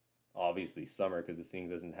obviously summer, because the thing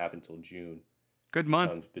doesn't happen till June. Good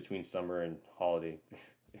month. Between summer and holiday.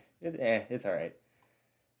 It's all right.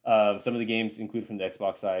 Some of the games included from the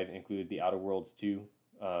Xbox side include The Outer Worlds 2,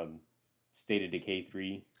 State of Decay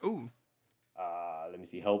 3. Ooh. Let me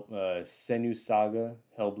see. Senua Saga,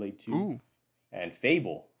 Hellblade 2, Ooh. and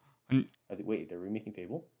Fable. Wait, they're remaking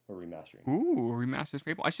Fable or remastering? Ooh, remastered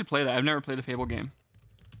Fable. I should play that. I've never played a Fable game.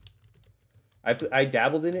 I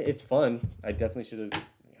dabbled in it. It's fun. I definitely should have.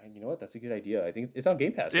 You know what? That's a good idea. I think it's on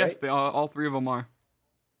Game Pass, Yes, right? all three of them are.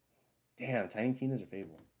 Damn, Tiny Tina's or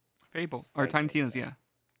Fable? Fable. Or Tiny Tina's, yeah.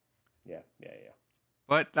 Yeah.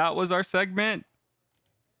 But that was our segment.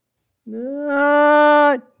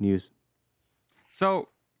 News. So,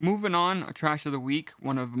 moving on, Trash of the Week,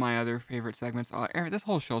 one of my other favorite segments. This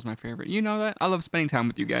whole show is my favorite. You know that? I love spending time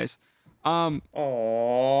with you guys.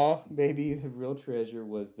 Aww, maybe the real treasure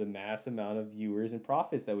was the mass amount of viewers and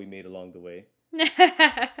profits that we made along the way.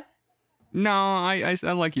 No, I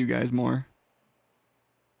like you guys more.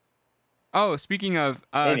 Oh, speaking of,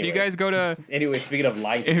 anyway. If you guys go to... Anyway, speaking of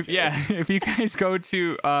lights. If you guys go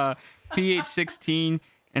to PH16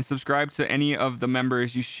 and subscribe to any of the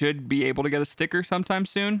members, you should be able to get a sticker sometime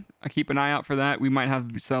soon. I keep an eye out for that. We might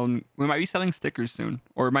be selling stickers soon,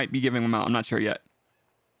 or might be giving them out. I'm not sure yet.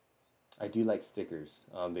 I do like stickers.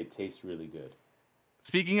 They taste really good.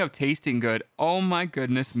 Speaking of tasting good, oh my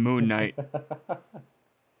goodness, Moon Knight.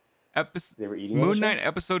 They were eating Moon Knight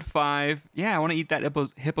episode 5. Yeah, I want to eat that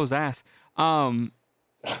hippo's ass.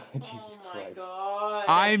 Jesus Christ. God.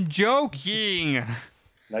 I'm joking.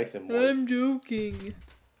 Nice and moist. I'm joking.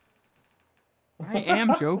 I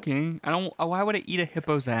am joking. Why would I eat a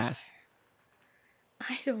hippo's ass?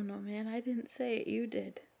 I don't know, man. I didn't say it. You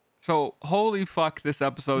did. So, holy fuck, this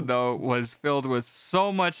episode, though, was filled with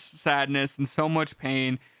so much sadness and so much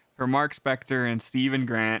pain for Mark Spector and Stephen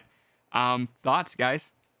Grant. Thoughts,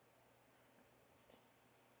 guys?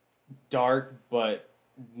 Dark, but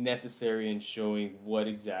necessary in showing what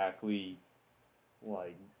exactly,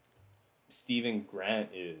 like, Stephen Grant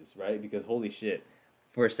is, right? Because, holy shit,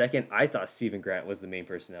 for a second, I thought Stephen Grant was the main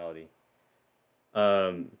personality.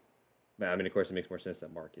 I mean, of course, it makes more sense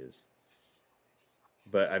that Mark is.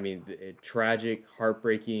 But I mean, tragic,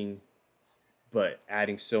 heartbreaking, but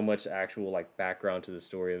adding so much actual like background to the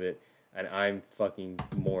story of it, and I'm fucking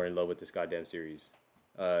more in love with this goddamn series.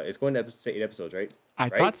 It's going to 8 episodes, right? I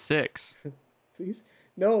thought 6. Please,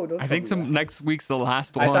 no, don't. I think next week's the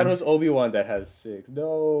last one. I thought it was Obi-Wan that has 6.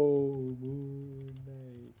 No, Moon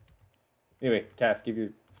Knight. Anyway, Cass, give your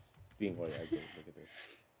theme. Look at this.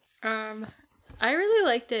 I really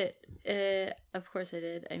liked it. Of course I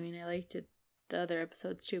did. I mean, I liked it. The other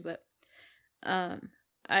episodes too, but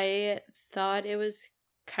I thought it was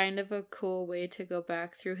kind of a cool way to go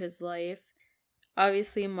back through his life.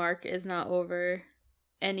 Obviously, Mark is not over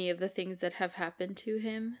any of the things that have happened to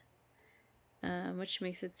him, which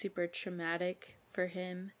makes it super traumatic for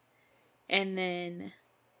him. And then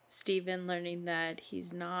Stephen learning that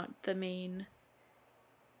he's not the main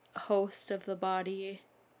host of the body,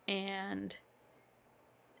 and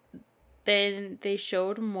then they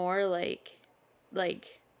showed more like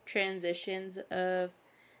transitions of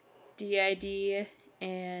DID,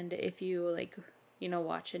 and if you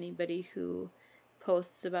watch anybody who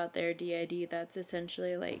posts about their DID, that's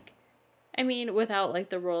essentially without like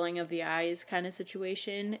the rolling of the eyes kind of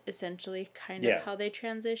situation, essentially kind of how they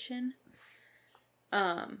transition.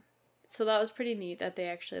 So that was pretty neat that they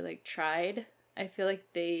actually like tried. I feel like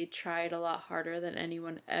they tried a lot harder than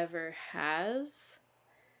anyone ever has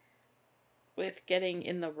with getting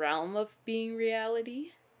in the realm of being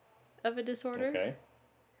reality of a disorder. Okay.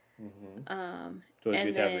 Mm-hmm. and So it's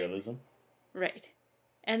good to have then- realism. Right.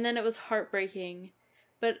 And then it was heartbreaking,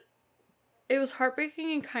 but it was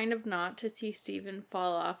heartbreaking and kind of not to see Steven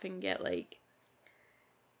fall off and get like,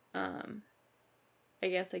 I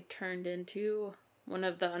guess like turned into one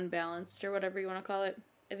of the unbalanced or whatever you want to call it.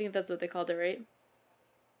 I think that's what they called it, right?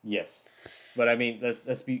 Yes, but I mean,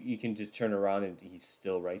 let's be. You can just turn around and he's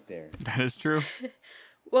still right there. That is true.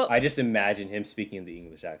 Well, I just imagine him speaking the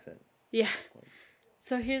English accent. yeah.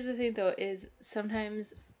 So here's the thing though, is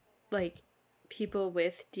sometimes like people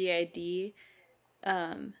with DID,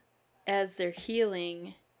 as they're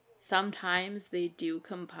healing, sometimes they do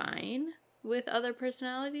combine with other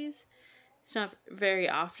personalities. It's not very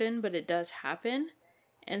often, but it does happen.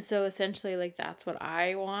 And so essentially, like, that's what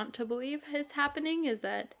I want to believe is happening, is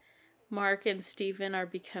that Mark and Steven are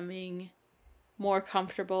becoming more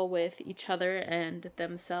comfortable with each other and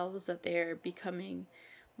themselves, that they're becoming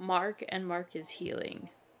Mark, and Mark is healing.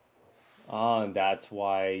 Ah, and that's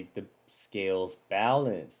why the scale's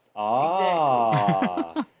balanced.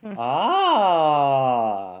 Ah.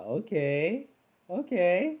 Ah. Okay.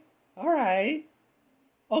 Okay. All right.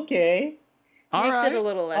 Okay. All Makes right. it a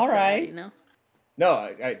little less All sad, right. you know? No,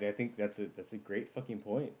 I think that's a great fucking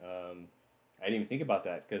point. I didn't even think about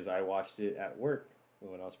that because I watched it at work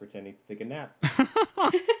when I was pretending to take a nap.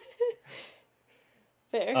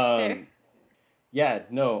 Fair. Yeah,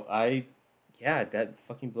 no, that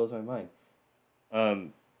fucking blows my mind.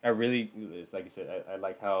 I really, it's like I said, I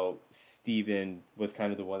like how Steven was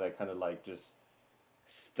kind of the one that kind of like just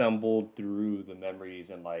stumbled through the memories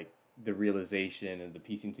and like the realization and the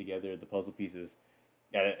piecing together the puzzle pieces.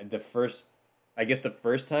 Yeah, the first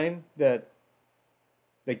time that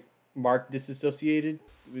like Mark disassociated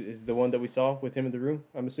is the one that we saw with him in the room,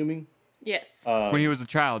 I'm assuming. Yes. When he was a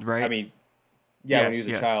child, right? I mean, yeah, when he Yes, was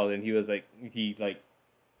a yes. child and he was like,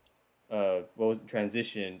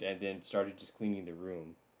 transitioned and then started just cleaning the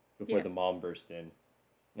room before Yeah. the mom burst in.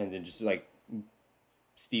 And then just like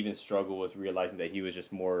Steven's struggle with realizing that he was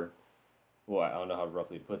just more, well, I don't know how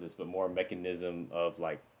roughly to put this, but more a mechanism of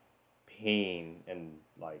like pain and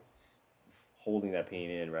like holding that pain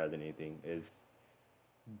in rather than anything is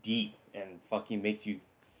deep and fucking makes you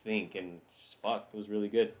think and just fuck, it was really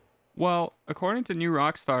good. Well, according to New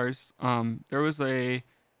Rockstars, there was a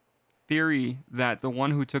theory that the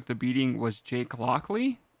one who took the beating was Jake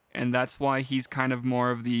Lockley, and that's why he's kind of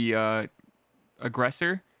more of the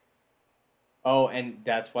aggressor. Oh, and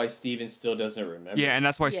that's why Steven still doesn't remember. Yeah, and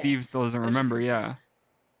that's why Steve Yes. still doesn't I was just remember. gonna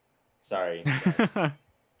say Yeah. Sorry.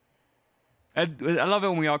 I love it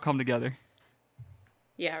when we all come together.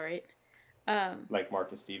 Yeah, right. Like Mark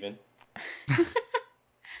and Steven.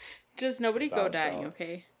 Just nobody go Bounce dying, off.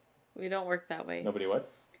 okay? We don't work that way. Nobody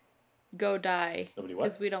what? Go die. Nobody what?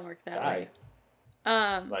 Because we don't work that Die.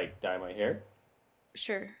 way. Like dye my hair?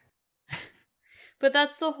 Sure. But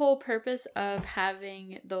that's the whole purpose of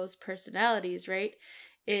having those personalities, right?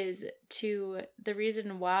 The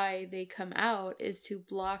reason why they come out is to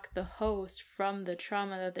block the host from the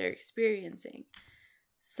trauma that they're experiencing.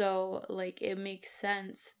 So, like, it makes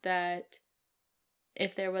sense that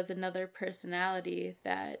if there was another personality,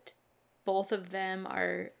 that both of them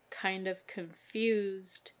are kind of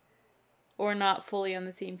confused or not fully on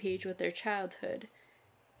the same page with their childhood.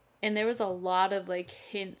 And there was a lot of like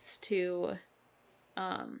hints to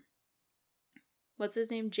what's his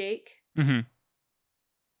name, Jake, Mm-hmm.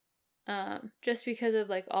 just because of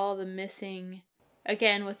like all the missing,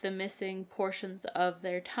 again with the missing portions of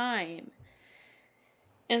their time.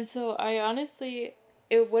 And so I honestly,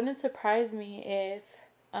 it wouldn't surprise me if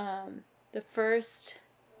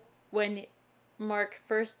when Mark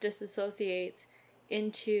first disassociates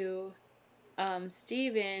into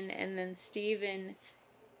Steven, and then Steven,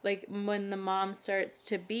 like when the mom starts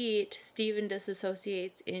to beat, Steven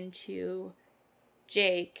disassociates into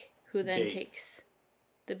Jake, who then Jake. takes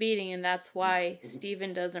the beating, and that's why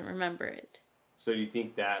Steven doesn't remember it. So do you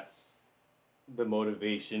think that's the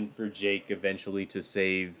motivation for Jake eventually to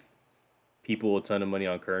save people a ton of money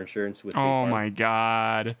on car insurance with State Oh Farm? my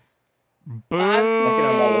god. Boo! I was gonna say-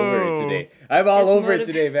 I'm all over it today. I'm all His over it motiv-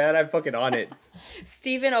 today, man. I'm fucking on it.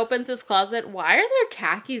 Steven opens his closet. Why are there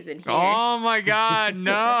khakis in here? Oh my god,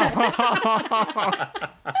 no!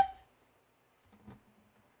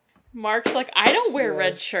 Mark's like, I don't wear Yeah.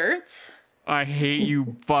 red shirts. I hate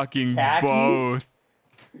you fucking Khakis?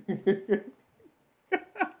 both.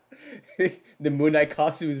 the Moon Knight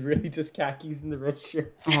costume is really just khakis and the red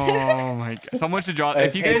shirt. Oh my god! Someone should draw.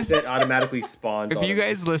 If you guys, Headset automatically spawns. if you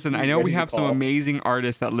guys listen, I know we have some amazing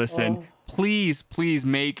artists that listen. Oh. Please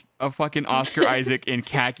make a fucking Oscar Isaac in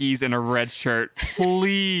khakis and a red shirt.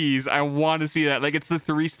 Please, I want to see that. Like, it's the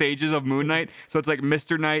 3 stages of Moon Knight. So it's like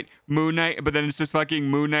Mr. Knight, Moon Knight, but then it's just fucking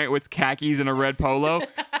Moon Knight with khakis and a red polo.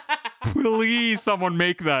 Please, someone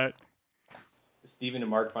make that. Stephen and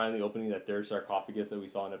Mark finally opening that third sarcophagus that we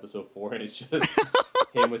saw in episode 4, and it's just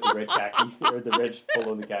him with the red khakis or the red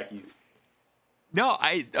polo and the khakis. No,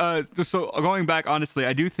 so going back, honestly,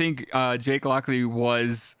 I do think Jake Lockley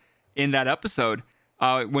was in that episode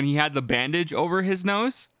when he had the bandage over his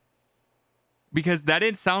nose, because that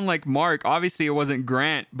didn't sound like Mark. Obviously, it wasn't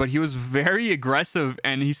Grant, but he was very aggressive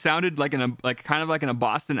and he sounded like kind of like in a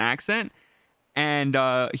Boston accent. And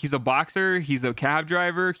he's a boxer. He's a cab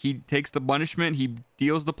driver. He takes the punishment. He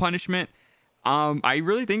deals the punishment. I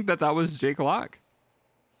really think that was Jake Locke.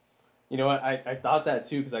 You know what? I thought that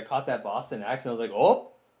too, because I caught that Boston accent. I was like,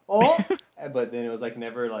 oh, but then it was like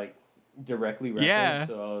never like directly referenced. Yeah.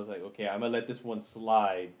 So I was like, okay, I'm gonna let this one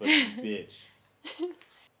slide, but you bitch.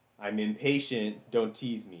 I'm impatient. Don't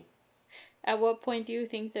tease me. At what point do you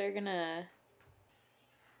think they're gonna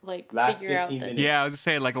Last figure out 15 that? minutes. Yeah, I was just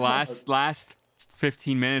saying like last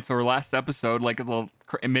 15 minutes or last episode, like a little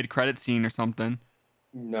mid-credit scene or something.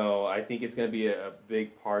 No, I think it's gonna be a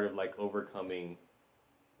big part of like overcoming.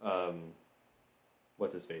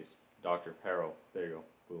 What's his face? Dr. Harrow. There you go.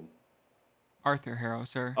 Boom. Arthur Harrow,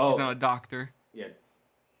 sir. Oh. He's not a doctor. Yeah.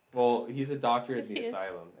 Well, he's a doctor at Yes, the he is.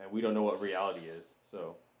 asylum, and we don't know what reality is.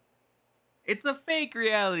 So It's a fake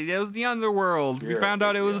reality. It was the underworld. You're We a found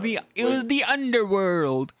out fake it was reality. it was the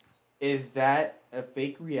underworld. is that a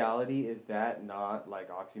fake reality? Is that not like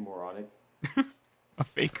oxymoronic? A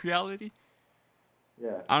fake reality?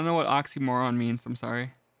 Yeah. I don't know what oxymoron means. I'm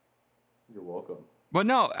sorry. You're welcome. But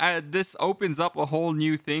no, this opens up a whole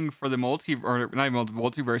new thing for the not even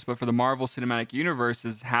multiverse, but for the Marvel Cinematic Universe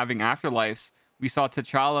is having afterlives. We saw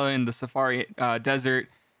T'Challa in the Safari Desert,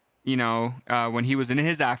 when he was in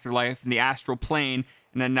his afterlife in the astral plane,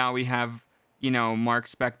 and then now we have, Mark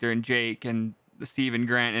Spector and Jake and Stephen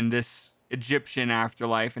Grant in this Egyptian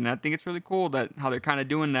afterlife, and I think it's really cool that how they're kind of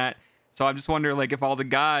doing that. So I just wonder, like, if all the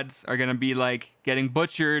gods are gonna be like getting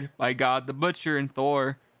butchered by God the Butcher and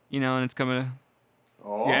Thor, and it's gonna.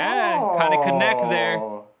 Oh. Yeah, kind of connect there,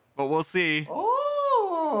 but we'll see.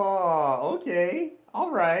 Oh, okay. All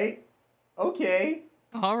right. Okay.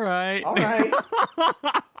 All right. All right.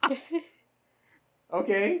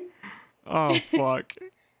 Okay. Oh fuck.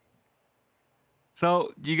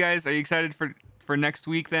 So, are you excited for next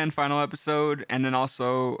week then? Final episode, and then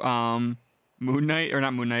also Moon Knight, or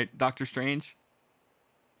not Moon Knight, Doctor Strange.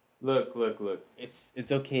 Look.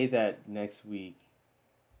 It's okay that next week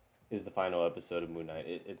is the final episode of Moon Knight.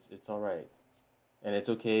 It's all right. And it's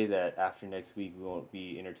okay that after next week we won't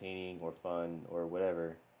be entertaining or fun or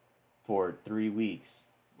whatever for 3 weeks.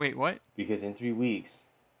 Wait, what? Because in 3 weeks,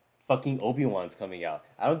 fucking Obi-Wan's coming out.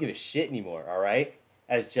 I don't give a shit anymore, all right?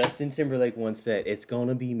 As Justin Timberlake once said, it's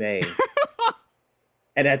gonna be May.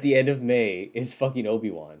 And at the end of May is fucking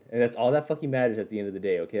Obi-Wan. And that's all that fucking matters at the end of the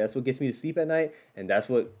day, okay? That's what gets me to sleep at night, and that's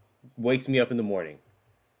what wakes me up in the morning.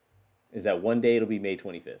 Is that one day it'll be May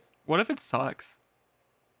 25th. What if it sucks?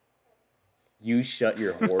 You shut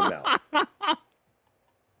your whore mouth.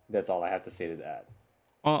 That's all I have to say to that.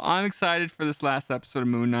 Well, I'm excited for this last episode of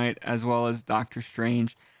Moon Knight as well as Doctor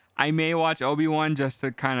Strange. I may watch Obi-Wan just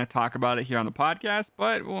to kind of talk about it here on the podcast,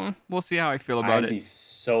 but we'll see how I feel about I'd be it.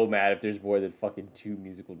 so mad if there's more than fucking 2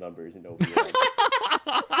 musical numbers in Obi-Wan.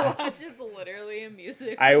 Which is literally a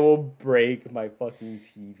music. I will break my fucking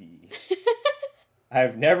TV.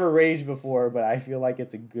 I've never raged before, but I feel like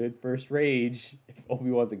it's a good first rage if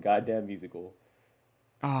Obi-Wan's a goddamn musical.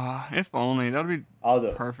 If only. That would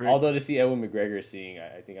be perfect. Although to see Ewan McGregor singing,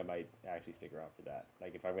 I think I might actually stick around for that.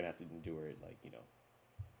 Like, if I'm going to have to endure it,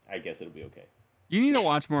 I guess it'll be okay. You need to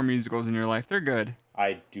watch more musicals in your life. They're good.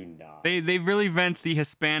 I do not. They really vent the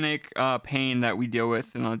Hispanic pain that we deal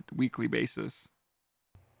with on a weekly basis.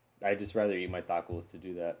 I'd just rather eat my tacos to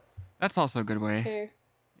do that. That's also a good way. Fair.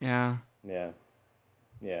 Yeah. Yeah.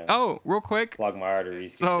 Oh, real quick. Clog my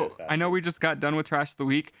arteries. So I know we just got done with trash of the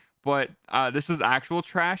week, but this is actual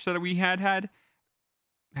trash that we had.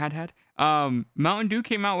 Mountain Dew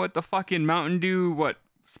came out with the fucking Mountain Dew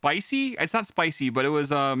spicy? It's not spicy, but it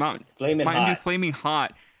was Mountain Dew Flaming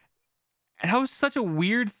Hot. And that was such a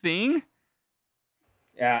weird thing.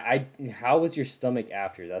 Yeah, how was your stomach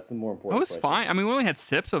after? That's the more important It was question. fine. I mean, we only had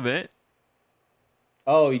sips of it.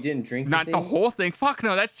 Oh, you didn't drink Not the whole thing. Fuck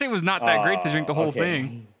no, that shit was not that great to drink the whole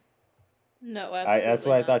thing. No, absolutely That's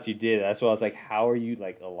what I not. thought you did. That's why I was like, how are you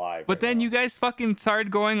like alive? But right then now? you guys fucking started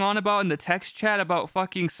going on about in the text chat about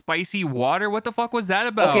fucking spicy water. What the fuck was that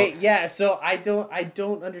about? Okay, yeah. So I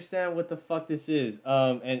don't understand what the fuck this is.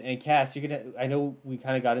 And Cass, you're gonna. I know we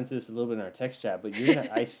kind of got into this a little bit in our text chat, but you're gonna.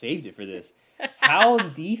 I saved it for this. How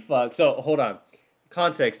the fuck? So hold on.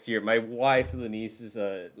 Context here. My wife, Lenise, is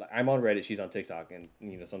I'm on Reddit. She's on TikTok, and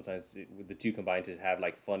sometimes the two combine to have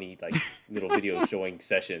like funny like little videos showing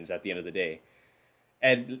sessions at the end of the day.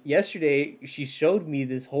 And yesterday she showed me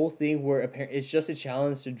this whole thing where apparently it's just a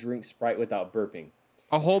challenge to drink Sprite without burping.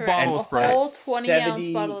 A whole Correct. bottle of Sprite. A whole 20-ounce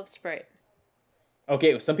 70 bottle of Sprite.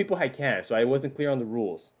 Okay, some people had cans, so I wasn't clear on the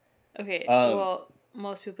rules. Okay, Um, well,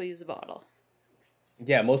 most people use a bottle.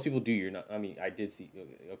 Yeah, most people do. You're not. I mean, I did see.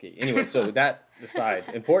 Okay. Anyway, so that aside,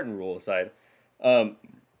 important rule aside,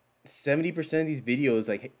 70% of these videos,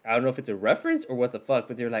 like, I don't know if it's a reference or what the fuck,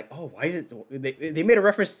 but they're like, oh, why is it? They made a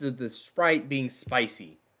reference to the Sprite being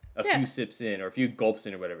spicy, a Yeah. few sips in or a few gulps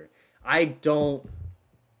in or whatever. I don't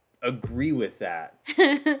agree with that.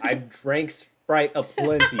 I've drank Sprite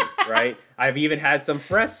aplenty, right? I've even had some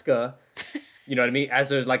Fresca. You know what I mean? As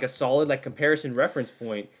there's like a solid like comparison reference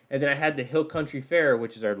point. And then I had the Hill Country Fair,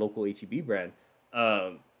 which is our local HEB brand.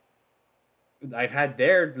 I've had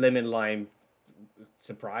their lemon lime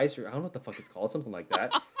surprise, or I don't know what the fuck it's called, something like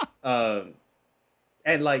that.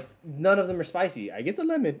 And like none of them are spicy. I get the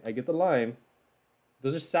lemon, I get the lime.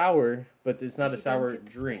 Those are sour, but it's not a You don't sour get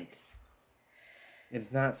the drink. spice.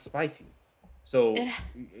 It's not spicy. So It-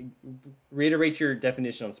 reiterate your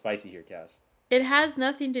definition on spicy here, Cass. It has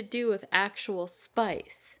nothing to do with actual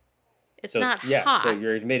spice. It's not hot. So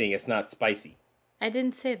you're admitting it's not spicy. I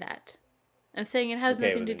didn't say that. I'm saying it has Okay,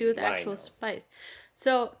 nothing well, to then do with you're lying actual now. spice.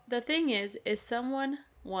 So the thing is someone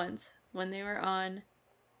once, when they were on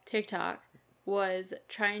TikTok, was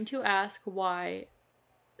trying to ask why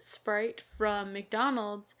Sprite from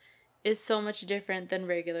McDonald's is so much different than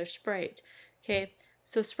regular Sprite. Okay,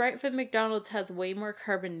 so Sprite from McDonald's has way more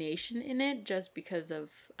carbonation in it just because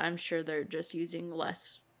of, I'm sure they're just using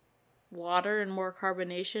less water and more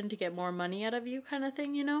carbonation to get more money out of you kind of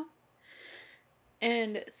thing, you know?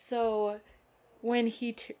 And so when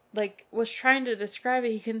he was trying to describe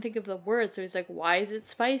it, he couldn't think of the word, so he's like, why is it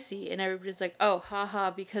spicy? And everybody's like, oh, haha,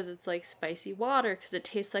 because it's like spicy water, because it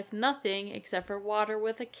tastes like nothing except for water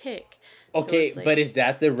with a kick. So Okay, it's like- but is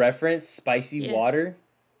that the reference, spicy Yes. water?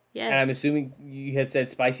 yes, And I'm assuming you had said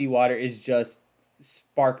spicy water is just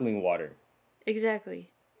sparkling water.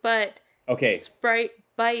 exactly. But Okay, Sprite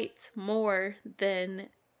bites more than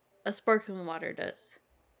a sparkling water does.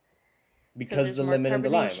 because of there's the more lemon and the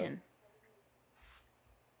lime. carbonation.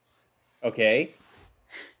 Okay.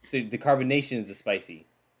 So the carbonation is the spicy.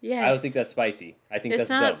 Yes. I don't think that's spicy. I think It's that's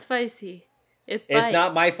not dumb. spicy. It It's bites.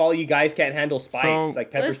 not my fault you guys can't handle spice. So-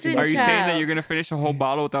 Like pepper's too Listen, Are much. you saying that Child. you're gonna finish a whole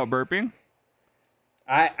bottle without burping?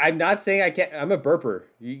 I'm not saying I can't. I'm a burper.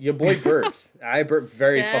 Your boy burps. I burp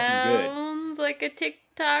very fucking good. Sounds like a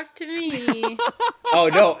TikTok to me. Oh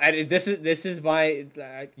no! And this is my.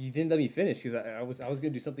 You didn't let me finish because I was gonna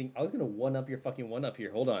do something. I was gonna one up your fucking one up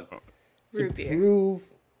here. Hold on. Root beer.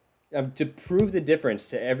 To prove the difference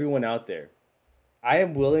to everyone out there, I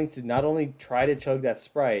am willing to not only try to chug that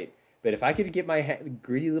Sprite, but if I could get my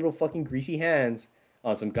gritty little fucking greasy hands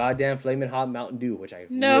on some goddamn flaming hot Mountain Dew, which I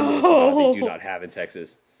No. really hope to God they do not have in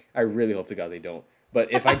Texas. I really hope to God they don't.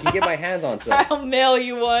 But if I can get my hands on some, I'll mail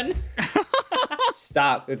you one.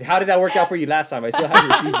 stop. How did that work out for you last time? I still have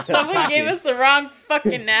receipts. in the Someone gave package. us the wrong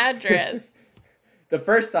fucking address. The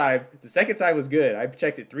first time, the second time was good. I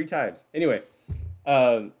checked it 3 times. Anyway,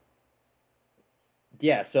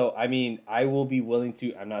 yeah. So I mean, I will be willing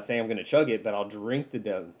to. I'm not saying I'm gonna chug it, but I'll drink the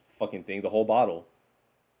damn fucking thing, the whole bottle,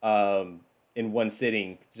 in one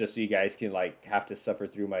sitting, just so you guys can like have to suffer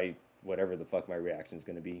through my whatever the fuck my reaction is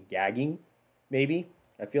gonna be. Gagging, maybe.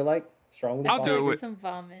 I feel like strongly. I'll do Like it. some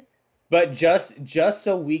vomit. But just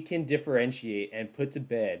so we can differentiate and put to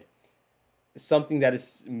bed something that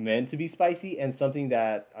is meant to be spicy and something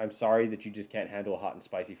that I'm sorry that you just can't handle hot and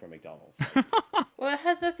spicy from McDonald's. Well, it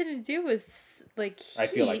has nothing to do with like heat. I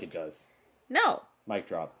feel like it does. No, Mic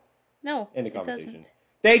drop. no. End of it conversation. doesn't.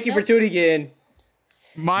 Thank you for Nope. tuning in.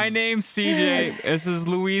 My name's CJ. This is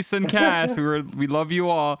Luis and Cass. We love you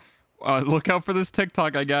all. Look out for this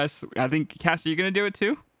TikTok, I guess. I think, Cass, are you going to do it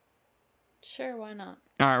too? Sure, why not?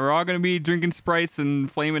 All right, we're all going to be drinking Sprites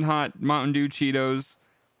and flaming hot Mountain Dew Cheetos.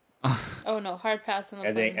 Oh no, hard pass on the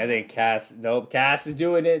I think plane. Cass is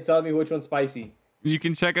doing it. Tell me which one's spicy. You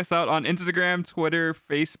can check us out on Instagram, Twitter,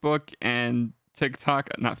 Facebook, and TikTok.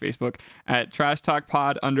 Not Facebook, at Trash Talk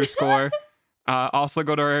Pod _. Also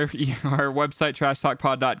go to our website,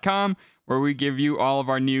 trashtalkpod.com, where we give you all of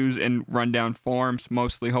our news in rundown forms,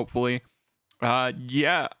 mostly, hopefully.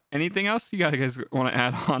 Yeah. Anything else you guys want to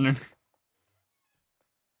add on?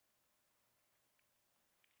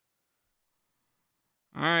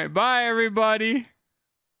 All right. Bye, everybody.